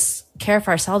 part of this care for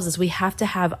ourselves is we have to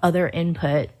have other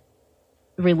input,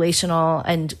 relational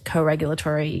and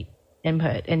co-regulatory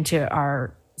input into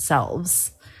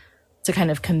ourselves to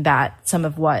kind of combat some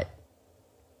of what,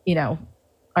 you know,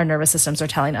 our nervous systems are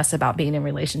telling us about being in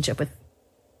relationship with,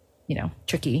 you know,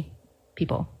 tricky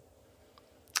people.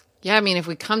 Yeah, I mean, if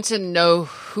we come to know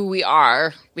who we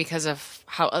are because of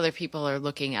how other people are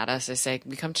looking at us, I say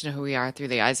we come to know who we are through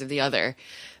the eyes of the other.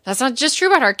 That's not just true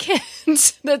about our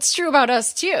kids. That's true about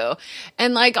us too.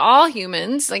 And like all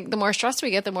humans, like the more stressed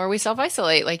we get, the more we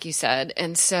self-isolate, like you said.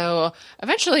 And so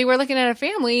eventually we're looking at a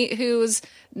family who's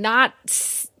not,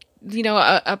 you know,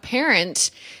 a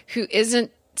parent who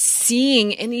isn't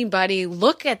seeing anybody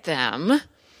look at them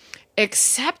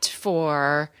except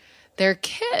for their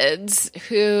kids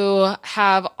who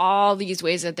have all these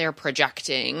ways that they're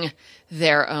projecting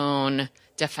their own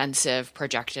defensive,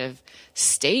 projective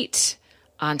state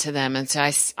onto them. And so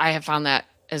I have found that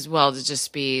as well to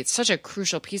just be such a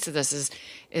crucial piece of this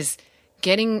is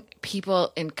getting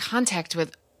people in contact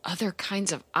with other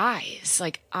kinds of eyes,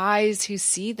 like eyes who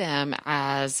see them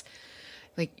as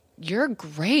like, you're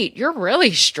great, you're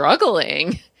really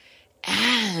struggling,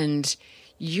 and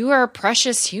you are a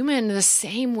precious human the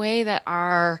same way that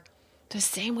our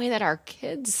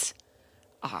kids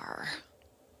are.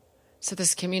 So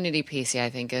this community piece, I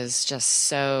think, is just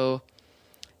so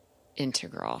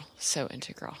integral.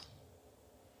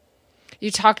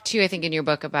 You talk too, I think, in your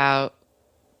book about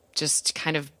just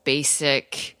kind of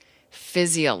basic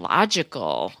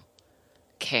physiological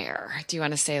care. Do you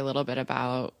want to say a little bit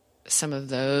about some of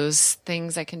those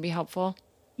things that can be helpful?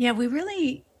 Yeah, we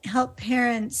really help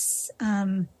parents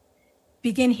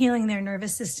begin healing their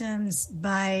nervous systems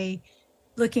by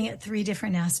looking at 3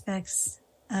 different aspects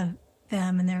of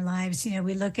them and their lives. You know,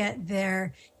 we look at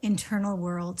their internal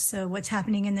world. So what's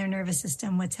happening in their nervous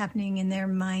system, what's happening in their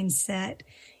mindset,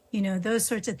 you know, those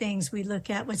sorts of things. We look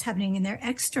at what's happening in their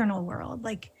external world,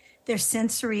 like their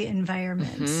sensory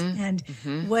environments and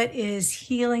what is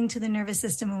healing to the nervous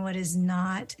system and what is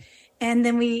not. And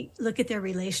then we look at their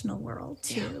relational world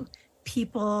too. Yeah.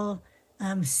 People,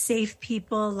 safe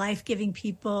people, life-giving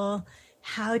people,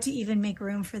 how to even make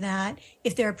room for that.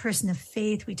 If they're a person of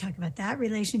faith, we talk about that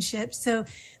relationship. So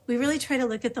we really try to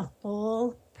look at the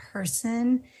whole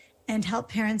person and help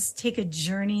parents take a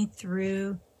journey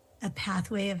through a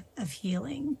pathway of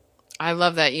healing. I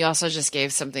love that. You also just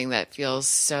gave something that feels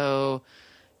so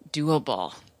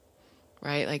doable,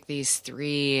 right? Like these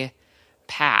 3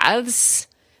 paths.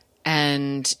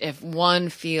 And if one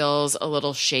feels a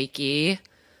little shaky,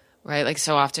 right? Like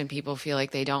so often people feel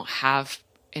like they don't have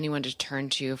anyone to turn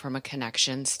to from a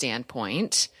connection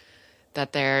standpoint,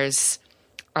 that there's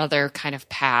other kind of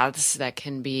paths that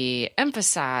can be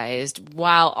emphasized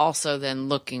while also then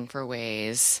looking for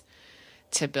ways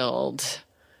to build,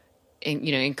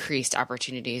 increased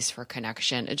opportunities for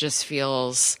connection. It just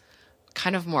feels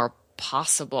kind of more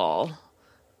possible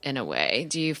in a way.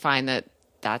 Do you find that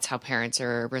that's how parents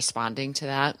are responding to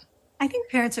that? I think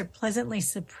parents are pleasantly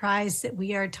surprised that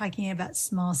we are talking about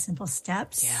small, simple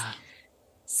steps. Yeah.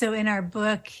 So in our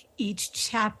book, each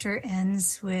chapter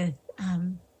ends with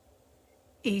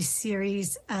a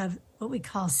series of what we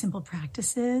call simple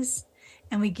practices.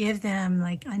 And we give them,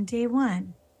 like, on day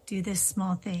 1, do this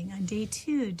small thing. On day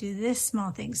 2, do this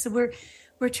small thing. So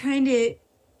we're trying to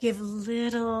give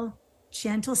little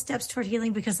gentle steps toward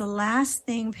healing, because the last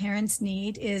thing parents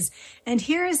need is, and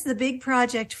here is the big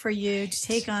project for you to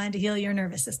take on to heal your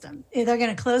nervous system. They're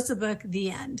going to close the book,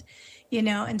 the end,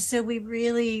 and so we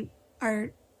really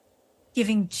are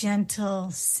giving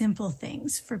gentle, simple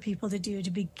things for people to do to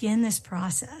begin this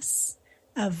process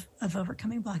of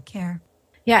overcoming block care.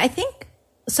 Yeah, I think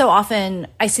so often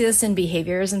I see this in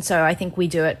behaviors. And so I think we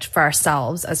do it for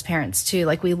ourselves as parents too.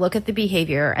 Like, we look at the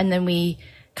behavior and then we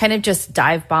kind of just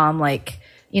dive bomb. Like,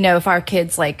 if our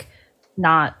kid's like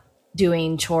not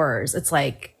doing chores, it's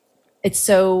like, it's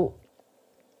so,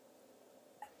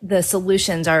 the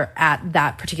solutions are at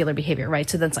that particular behavior, right?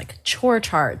 So that's like chore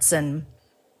charts and,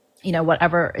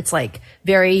 whatever. It's like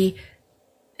very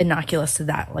innocuous to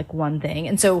that, like one thing.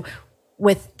 And so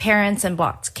with parents and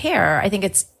blocked care, I think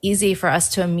it's easy for us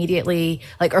to immediately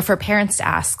or for parents to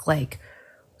ask, like,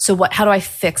 so how do I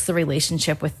fix the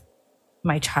relationship with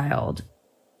my child?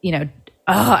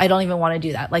 I don't even want to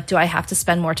do that. Like, do I have to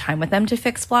spend more time with them to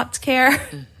fix blocked care?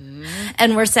 Mm-hmm.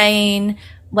 And we're saying,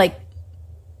 like,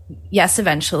 yes,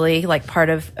 eventually, like, part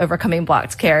of overcoming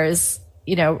blocked care is,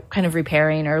 kind of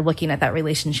repairing or looking at that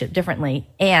relationship differently.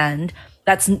 And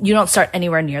you don't start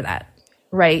anywhere near that.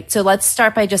 Right. So let's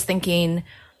start by just thinking,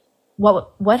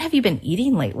 what have you been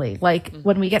eating lately? Like,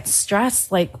 when we get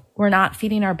stressed, like, we're not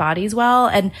feeding our bodies well.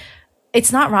 And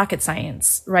it's not rocket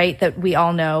science, right? That we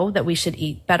all know that we should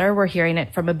eat better. We're hearing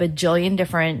it from a bajillion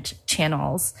different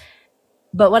channels.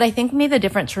 But what I think made the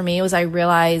difference for me was I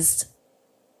realized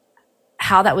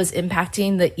how that was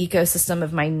impacting the ecosystem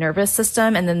of my nervous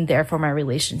system and then therefore my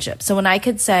relationship. So when I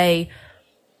could say,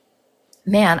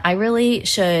 man, I really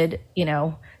should,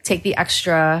 take the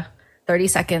extra 30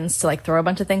 seconds to like throw a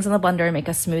bunch of things in the blender and make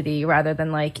a smoothie rather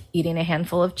than like eating a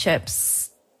handful of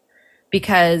chips,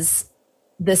 because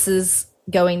this is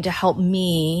going to help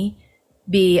me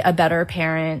be a better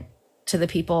parent to the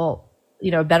people,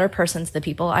 a better person to the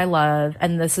people I love.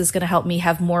 And this is going to help me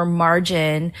have more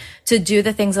margin to do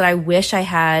the things that I wish I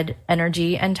had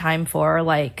energy and time for,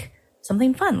 like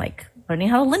something fun, like learning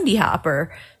how to Lindy Hop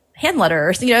or hand letter,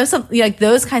 or, something like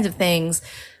those kinds of things.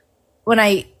 When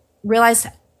I realized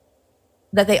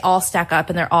that they all stack up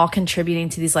and they're all contributing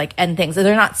to these like end things,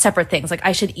 they're not separate things. Like,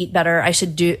 I should eat better. I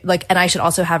should do and I should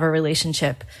also have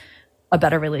a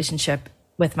better relationship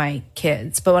with my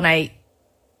kids. But when I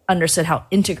understood how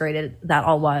integrated that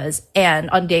all was,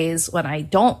 and on days when I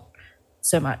don't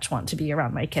so much want to be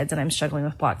around my kids and I'm struggling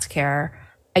with blocked care,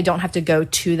 I don't have to go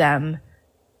to them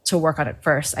to work on it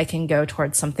first. I can go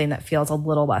towards something that feels a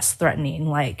little less threatening,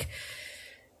 like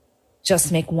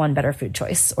just make one better food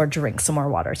choice or drink some more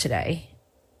water today.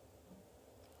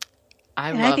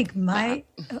 I think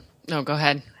No, go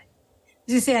ahead.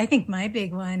 I think my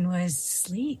big one was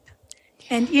sleep.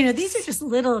 And, these are just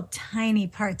little tiny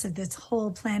parts of this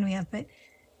whole plan we have, but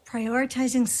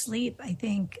prioritizing sleep, I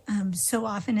think so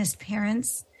often as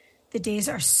parents, the days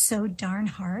are so darn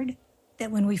hard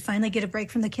that when we finally get a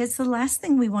break from the kids, the last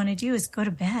thing we want to do is go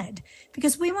to bed,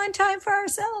 because we want time for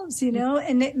ourselves,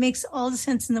 and it makes all the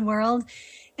sense in the world.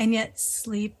 And yet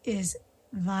sleep is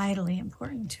vitally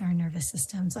important to our nervous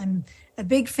systems. I'm a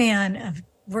big fan of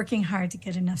working hard to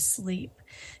get enough sleep.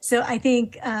 So I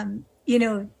think, and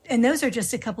those are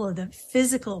just a couple of the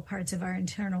physical parts of our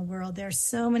internal world. There are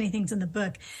so many things in the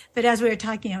book. But as we were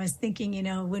talking, I was thinking,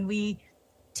 when we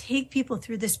take people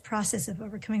through this process of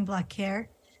overcoming block care,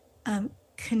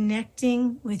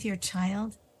 connecting with your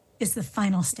child is the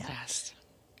final step. Best.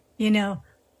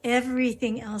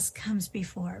 Everything else comes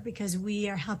before, because we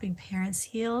are helping parents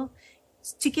heal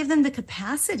to give them the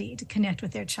capacity to connect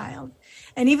with their child.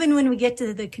 And even when we get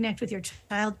to the connect with your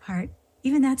child part,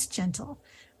 even that's gentle.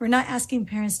 We're not asking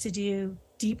parents to do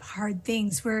deep, hard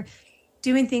things. We're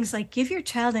doing things like give your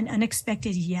child an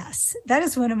unexpected yes. That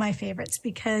is one of my favorites,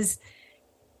 because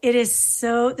it is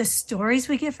the stories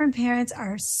we get from parents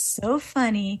are so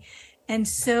funny and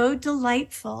so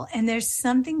delightful. And there's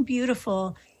something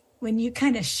beautiful when you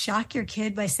kind of shock your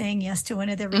kid by saying yes to one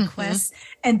of their requests,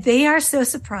 and they are so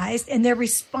surprised, and their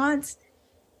response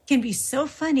can be so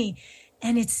funny.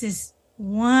 And it's this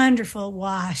wonderful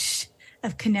wash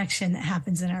of connection that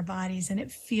happens in our bodies, and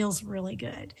it feels really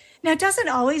good. Now, it doesn't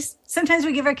always. Sometimes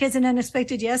we give our kids an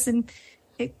unexpected yes, and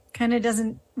it kind of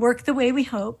doesn't work the way we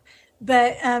hope.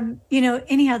 But,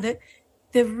 anyhow, the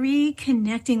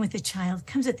reconnecting with the child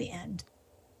comes at the end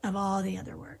of all the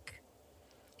other work.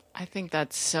 I think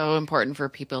that's so important for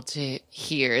people to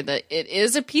hear, that it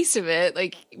is a piece of it,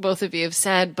 like both of you have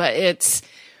said, but it's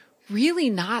really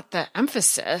not the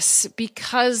emphasis,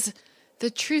 because the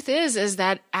truth is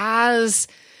that as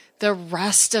the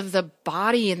rest of the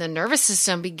body and the nervous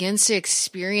system begins to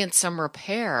experience some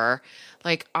repair,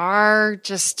 like our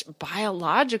just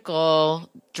biological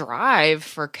drive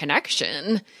for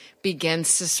connection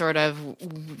begins to sort of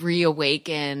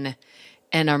reawaken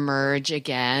and emerge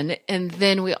again. And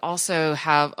then we also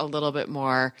have a little bit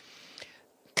more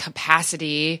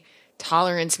capacity,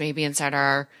 tolerance maybe inside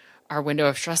our window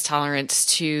of stress tolerance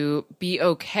to be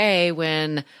okay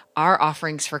when our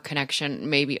offerings for connection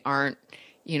maybe aren't,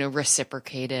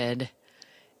 reciprocated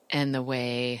in the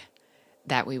way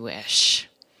that we wish.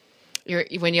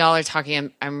 When y'all are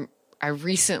talking, I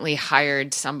recently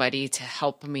hired somebody to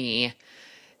help me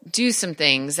do some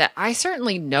things that I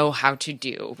certainly know how to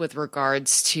do with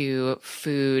regards to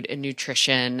food and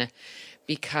nutrition,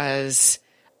 because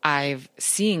I've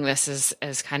seeing this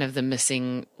as kind of the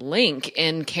missing link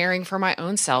in caring for my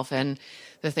own self and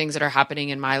the things that are happening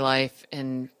in my life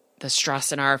and the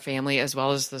stress in our family, as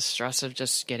well as the stress of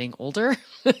just getting older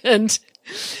and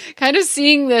kind of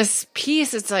seeing this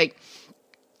piece. It's like,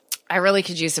 I really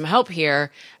could use some help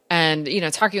here. And,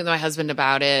 talking with my husband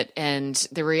about it, and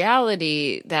the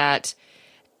reality that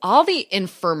all the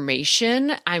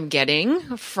information I'm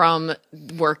getting from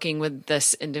working with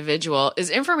this individual is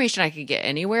information I could get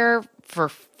anywhere for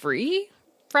free,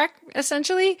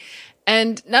 essentially.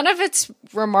 And none of it's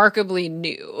remarkably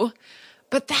new.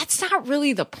 But that's not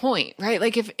really the point, right?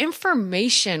 Like, if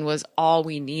information was all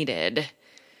we needed,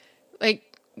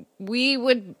 like, we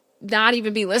would not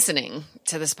even be listening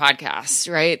to this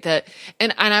podcast, right?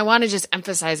 And I want to just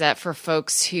emphasize that for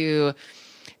folks who,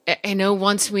 I know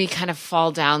once we kind of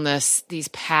fall down these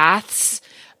paths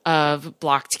of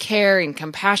blocked care and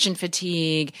compassion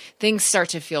fatigue, things start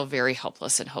to feel very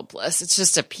helpless and hopeless. It's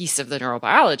just a piece of the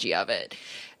neurobiology of it.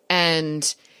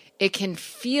 And it can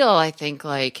feel, I think,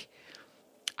 like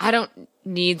I don't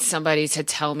need somebody to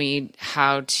tell me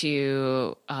how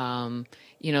to,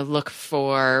 look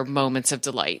for moments of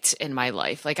delight in my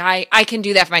life. Like I can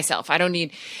do that for myself. I don't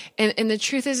need, and the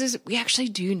truth is we actually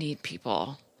do need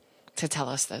people to tell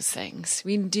us those things.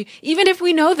 We do, even if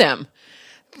we know them,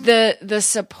 the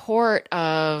support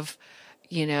of,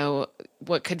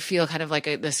 what could feel kind of like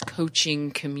this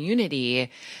coaching community,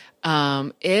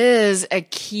 is a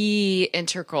key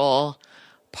integral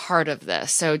part of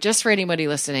this. So just for anybody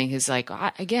listening who's like,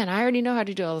 again, I already know how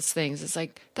to do all those things. It's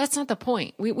like, that's not the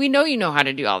point. We know you know how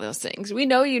to do all those things. We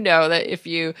know that if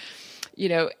you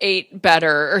ate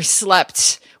better or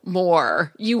slept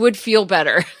more, you would feel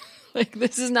better. Like,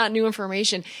 this is not new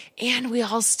information. And we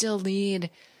all still need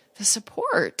the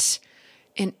support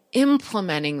in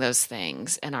implementing those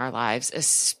things in our lives,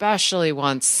 especially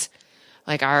once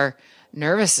like our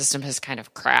nervous system has kind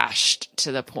of crashed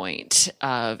to the point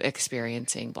of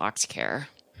experiencing blocked care.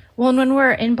 Well, and when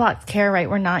we're in blocked care, right,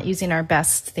 we're not using our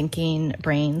best thinking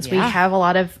brains. Yeah. We have a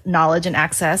lot of knowledge and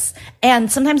access, and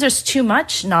sometimes there's too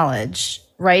much knowledge,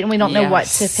 right? And we don't know what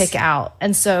to pick out.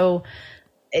 And so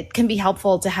it can be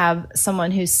helpful to have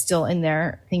someone who's still in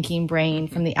their thinking brain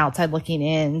from the outside looking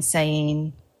in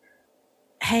saying,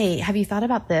 hey, have you thought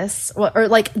about this? Or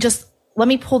like, just let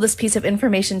me pull this piece of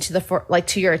information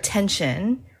to your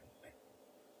attention.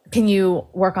 Can you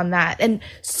work on that? And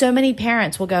so many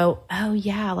parents will go, oh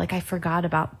yeah, like I forgot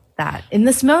about that. In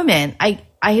this moment, I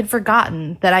had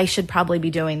forgotten that I should probably be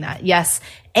doing that. Yes.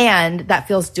 And that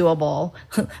feels doable.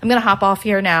 I'm going to hop off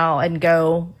here now and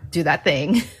go do that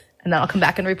thing. And then I'll come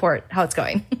back and report how it's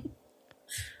going.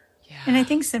 Yeah. And I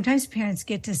think sometimes parents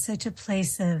get to a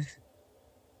place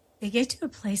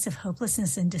of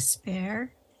hopelessness and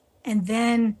despair. And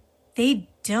then they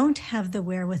don't have the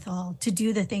wherewithal to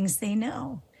do the things they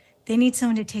know. They need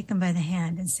someone to take them by the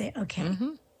hand and say, okay,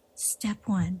 Step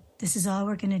one, this is all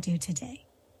we're going to do today.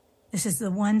 This is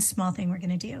the one small thing we're going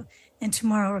to do. And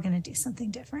tomorrow we're going to do something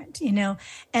different,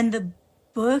 And the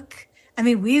book,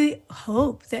 we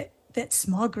hope that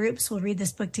small groups will read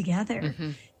this book together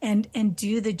and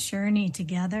do the journey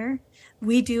together.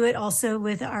 We do it also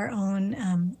with our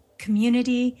own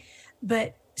community,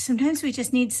 but sometimes we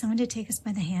just need someone to take us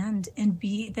by the hand and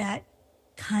be that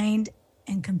kind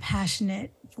and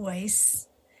compassionate voice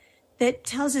that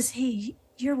tells us, hey,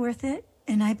 you're worth it.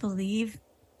 And I believe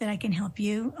that I can help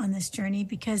you on this journey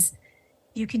because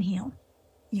you can heal.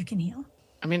 You can heal.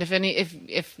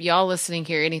 If y'all listening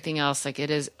hear anything else, like,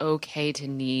 it is okay to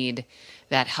need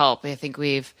that help. I think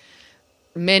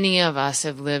many of us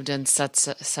have lived in such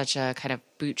a kind of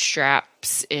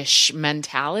bootstraps-ish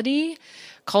mentality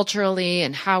culturally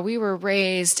and how we were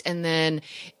raised. And then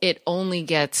it only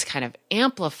gets kind of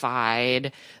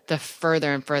amplified the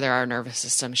further and further our nervous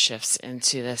system shifts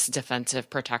into this defensive,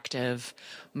 protective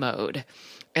mode.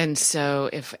 And so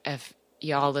if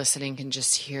y'all listening can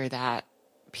just hear that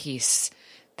piece,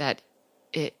 that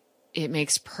it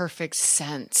makes perfect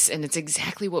sense. And it's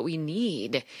exactly what we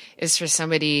need, is for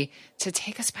somebody to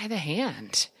take us by the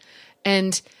hand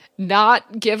and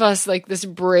not give us like this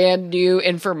brand new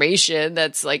information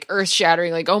that's like earth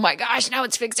shattering, like, oh my gosh, now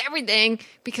it's fixed everything,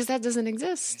 because that doesn't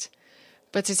exist.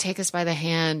 But to take us by the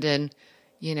hand and,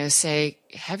 say,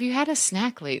 have you had a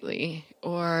snack lately?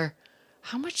 Or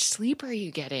how much sleep are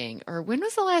you getting? Or when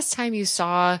was the last time you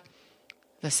saw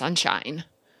the sunshine?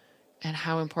 And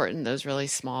how important those really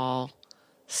small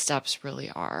steps really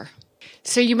are.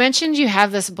 So you mentioned you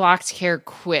have this Blocked Care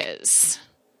quiz.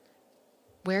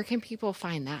 Where can people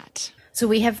find that? So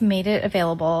we have made it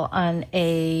available on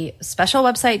a special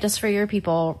website just for your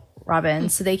people, Robin.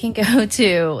 So they can go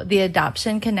to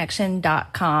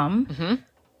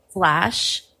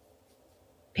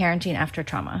theadoptionconnection.com/parenting after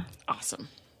trauma. Awesome.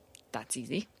 That's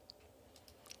easy.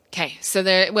 Okay. So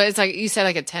it's like, you said,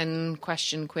 like a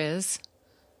 10-question quiz.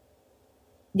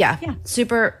 Yeah.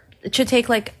 Super. It should take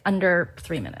like under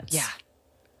 3 minutes. Yeah.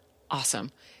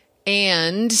 Awesome.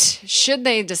 And should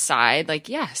they decide, like,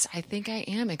 yes, I think I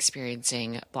am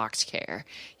experiencing Blocked Care,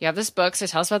 you have this book. So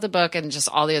tell us about the book and just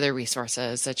all the other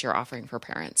resources that you're offering for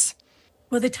parents.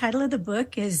 Well, the title of the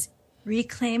book is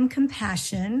Reclaim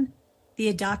Compassion, The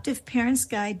Adoptive Parent's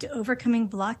Guide to Overcoming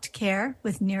Blocked Care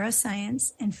with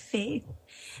Neuroscience and Faith.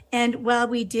 And while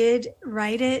we did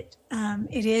write it,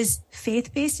 it is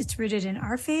faith-based. It's rooted in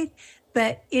our faith,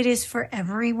 but it is for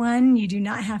everyone. You do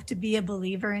not have to be a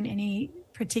believer in any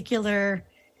particular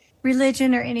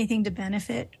religion or anything to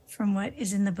benefit from what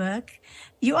is in the book.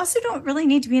 You also don't really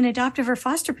need to be an adoptive or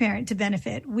foster parent to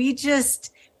benefit.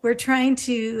 We're trying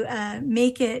to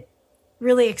make it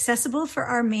really accessible for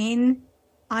our main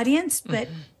audience, but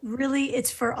really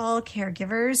it's for all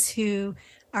caregivers who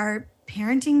are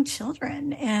parenting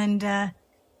children and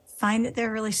find that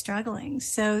they're really struggling.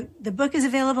 So the book is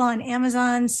available on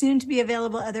Amazon, soon to be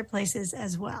available other places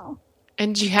as well.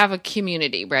 And you have a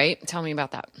community, right? Tell me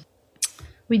about that.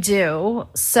 We do.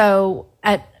 So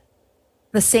at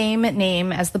the same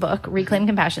name as the book, Reclaim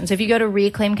Compassion. So if you go to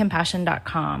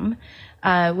reclaimcompassion.com,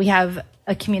 we have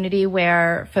a community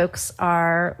where folks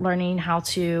are learning how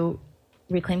to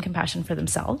reclaim compassion for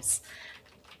themselves,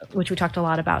 which we talked a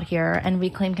lot about here, and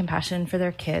reclaim compassion for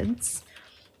their kids.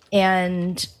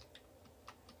 And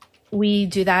we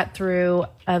do that through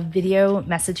a video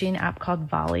messaging app called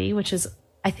Volley, which is,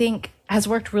 I think, has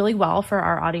worked really well for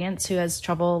our audience who has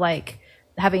trouble like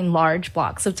having large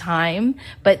blocks of time,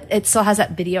 but it still has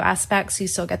that video aspect. So you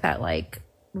still get that like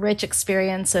rich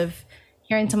experience of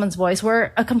hearing someone's voice.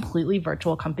 We're a completely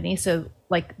virtual company. So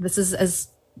like this is as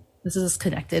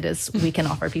connected as we can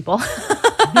offer people.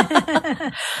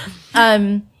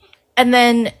 And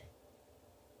then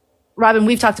Robin,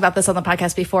 we've talked about this on the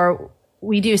podcast before.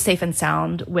 We do Safe and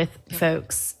Sound with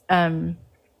folks.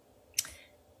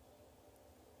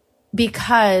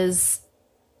 Because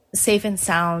Safe and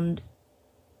Sound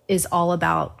is all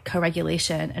about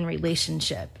co-regulation and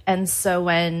relationship. And so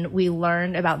when we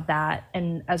learned about that,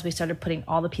 and as we started putting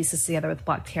all the pieces together with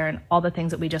Blocked Care and all the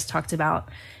things that we just talked about,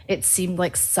 it seemed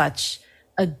like such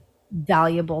a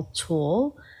valuable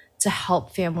tool to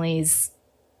help families,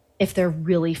 if they're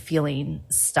really feeling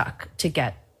stuck, to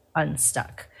get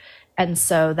unstuck. And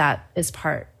so that is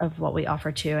part of what we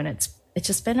offer too. And it's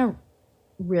just been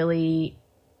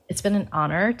it's been an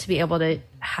honor to be able to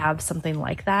have something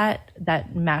like that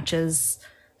matches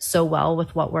so well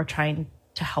with what we're trying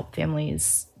to help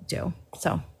families do.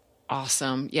 So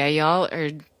awesome. Yeah, y'all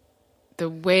are, the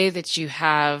way that you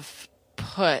have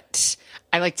put,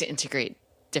 I like to integrate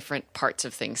different parts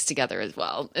of things together as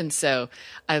well. And so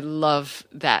I love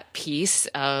that piece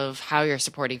of how you're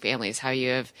supporting families, how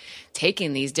you have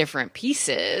taken these different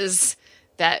pieces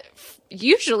that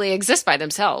usually exist by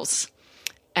themselves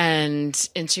and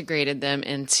integrated them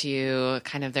into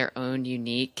kind of their own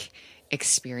unique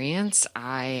experience.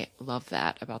 I love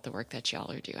that about the work that y'all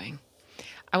are doing.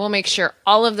 I will make sure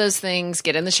all of those things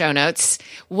get in the show notes.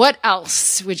 What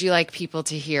else would you like people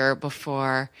to hear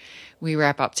before we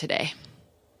wrap up today?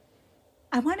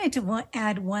 I wanted to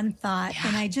add one thought,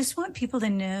 and I just want people to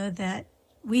know that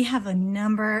we have a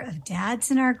number of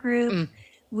dads in our group.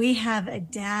 We have a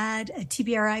dad, a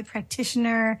TBRI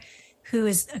practitioner who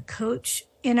is a coach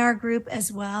in our group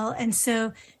as well. And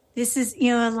so this is,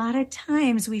 a lot of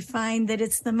times we find that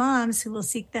it's the moms who will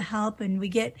seek the help, and we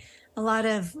get a lot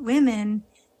of women,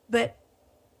 but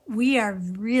we are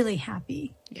really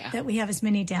happy that we have as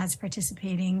many dads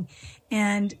participating.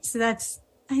 And so I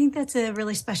think that's a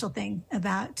really special thing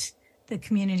about the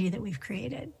community that we've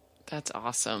created. That's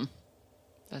awesome.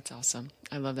 That's awesome.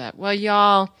 I love that. Well,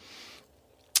 y'all,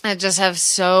 I just have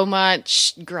so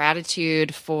much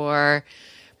gratitude for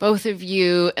both of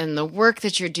you and the work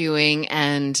that you're doing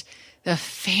and the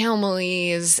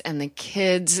families and the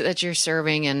kids that you're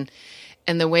serving and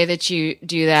the way that you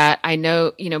do that. I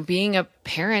know, being a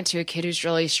parent to a kid who's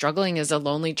really struggling is a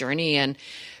lonely journey, and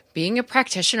being a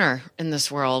practitioner in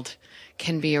this world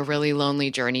can be a really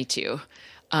lonely journey too.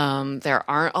 There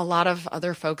aren't a lot of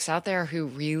other folks out there who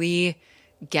really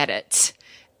get it.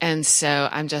 And so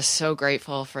I'm just so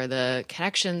grateful for the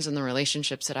connections and the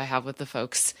relationships that I have with the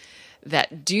folks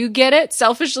that do get it.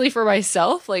 Selfishly for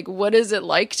myself, like, what is it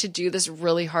like to do this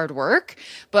really hard work,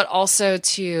 but also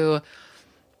to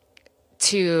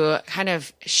kind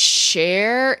of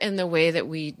share in the way that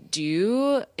we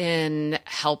do in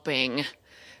helping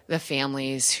the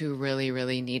families who really,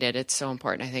 really need it. It's so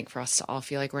important, I think, for us to all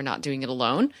feel like we're not doing it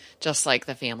alone, just like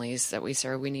the families that we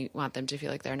serve. We want them to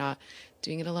feel like they're not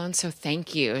doing it alone. So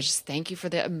thank you. Just thank you for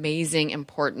the amazing,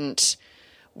 important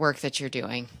work that you're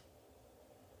doing.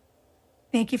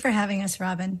 Thank you for having us,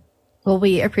 Robin. Well,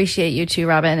 we appreciate you too,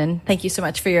 Robin. And thank you so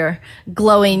much for your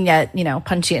glowing yet,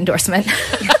 punchy endorsement.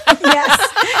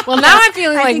 Yes. Well, now I'm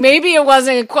feeling like maybe it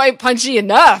wasn't quite punchy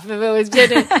enough. If it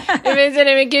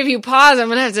didn't give you pause, I'm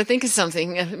going to have to think of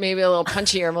something maybe a little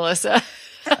punchier, Melissa.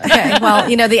 Okay. Well,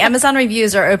 the Amazon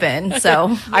reviews are open. So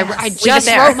yes. I just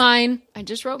wrote mine.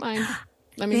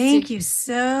 Thank you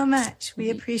so much.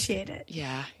 We appreciate it.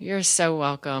 Yeah, you're so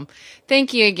welcome.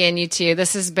 Thank you again, you two.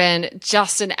 This has been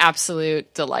just an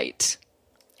absolute delight.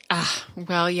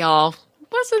 Well, y'all,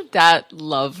 wasn't that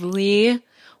lovely?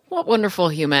 What wonderful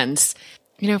humans.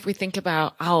 If we think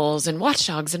about owls and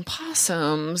watchdogs and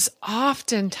possums,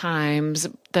 oftentimes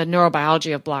the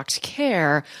neurobiology of blocked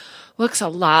care looks a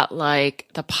lot like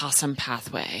the possum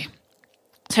pathway.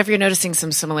 So if you're noticing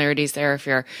some similarities there, if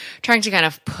you're trying to kind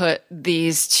of put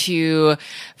these two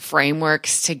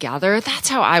frameworks together, that's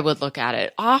how I would look at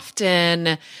it.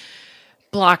 Often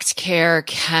blocked care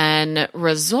can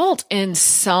result in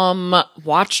some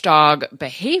watchdog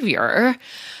behavior,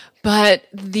 but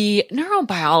the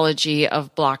neurobiology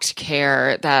of blocked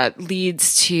care that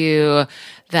leads to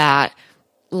that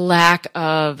lack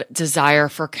of desire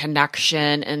for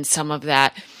connection and some of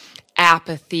that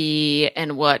apathy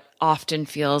and what often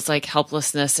feels like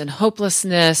helplessness and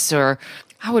hopelessness, or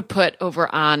I would put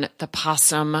over on the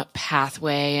possum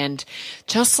pathway. And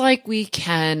just like we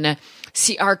can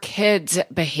see our kids'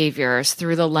 behaviors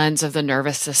through the lens of the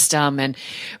nervous system and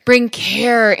bring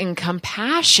care and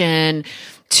compassion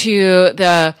to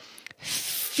the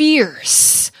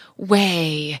fierce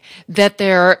way that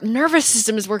their nervous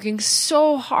system is working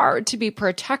so hard to be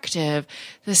protective,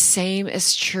 the same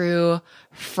is true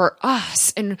for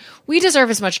us. And we deserve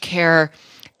as much care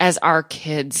as our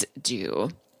kids do.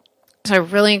 So I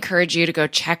really encourage you to go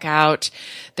check out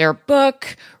their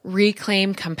book,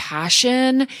 Reclaim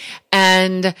Compassion,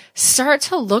 and start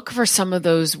to look for some of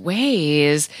those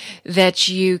ways that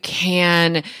you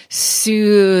can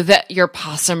soothe your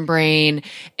possum brain,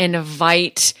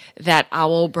 invite that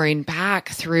owl brain back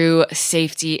through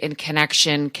safety and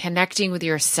connection, connecting with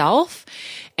yourself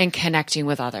and connecting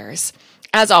with others.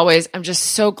 As always, I'm just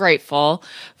so grateful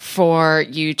for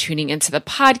you tuning into the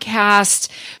podcast,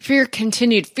 for your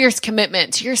continued fierce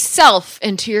commitment to yourself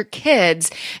and to your kids.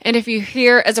 And if you're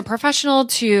here as a professional,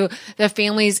 to the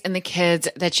families and the kids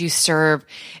that you serve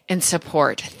and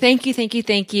support. Thank you, thank you,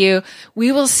 thank you.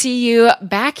 We will see you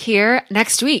back here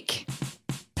next week.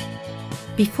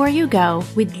 Before you go,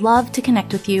 we'd love to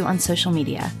connect with you on social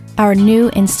media. Our new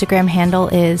Instagram handle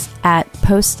is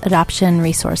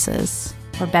 @postadoptionresources.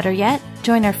 Or better yet,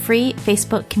 join our free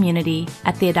Facebook community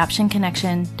at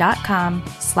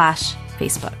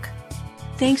theadoptionconnection.com/Facebook.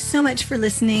 Thanks so much for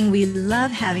listening. We love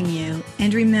having you.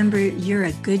 And remember, you're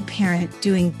a good parent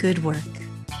doing good work.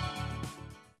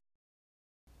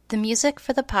 The music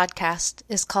for the podcast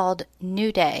is called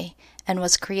New Day and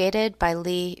was created by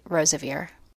Lee Rosevere.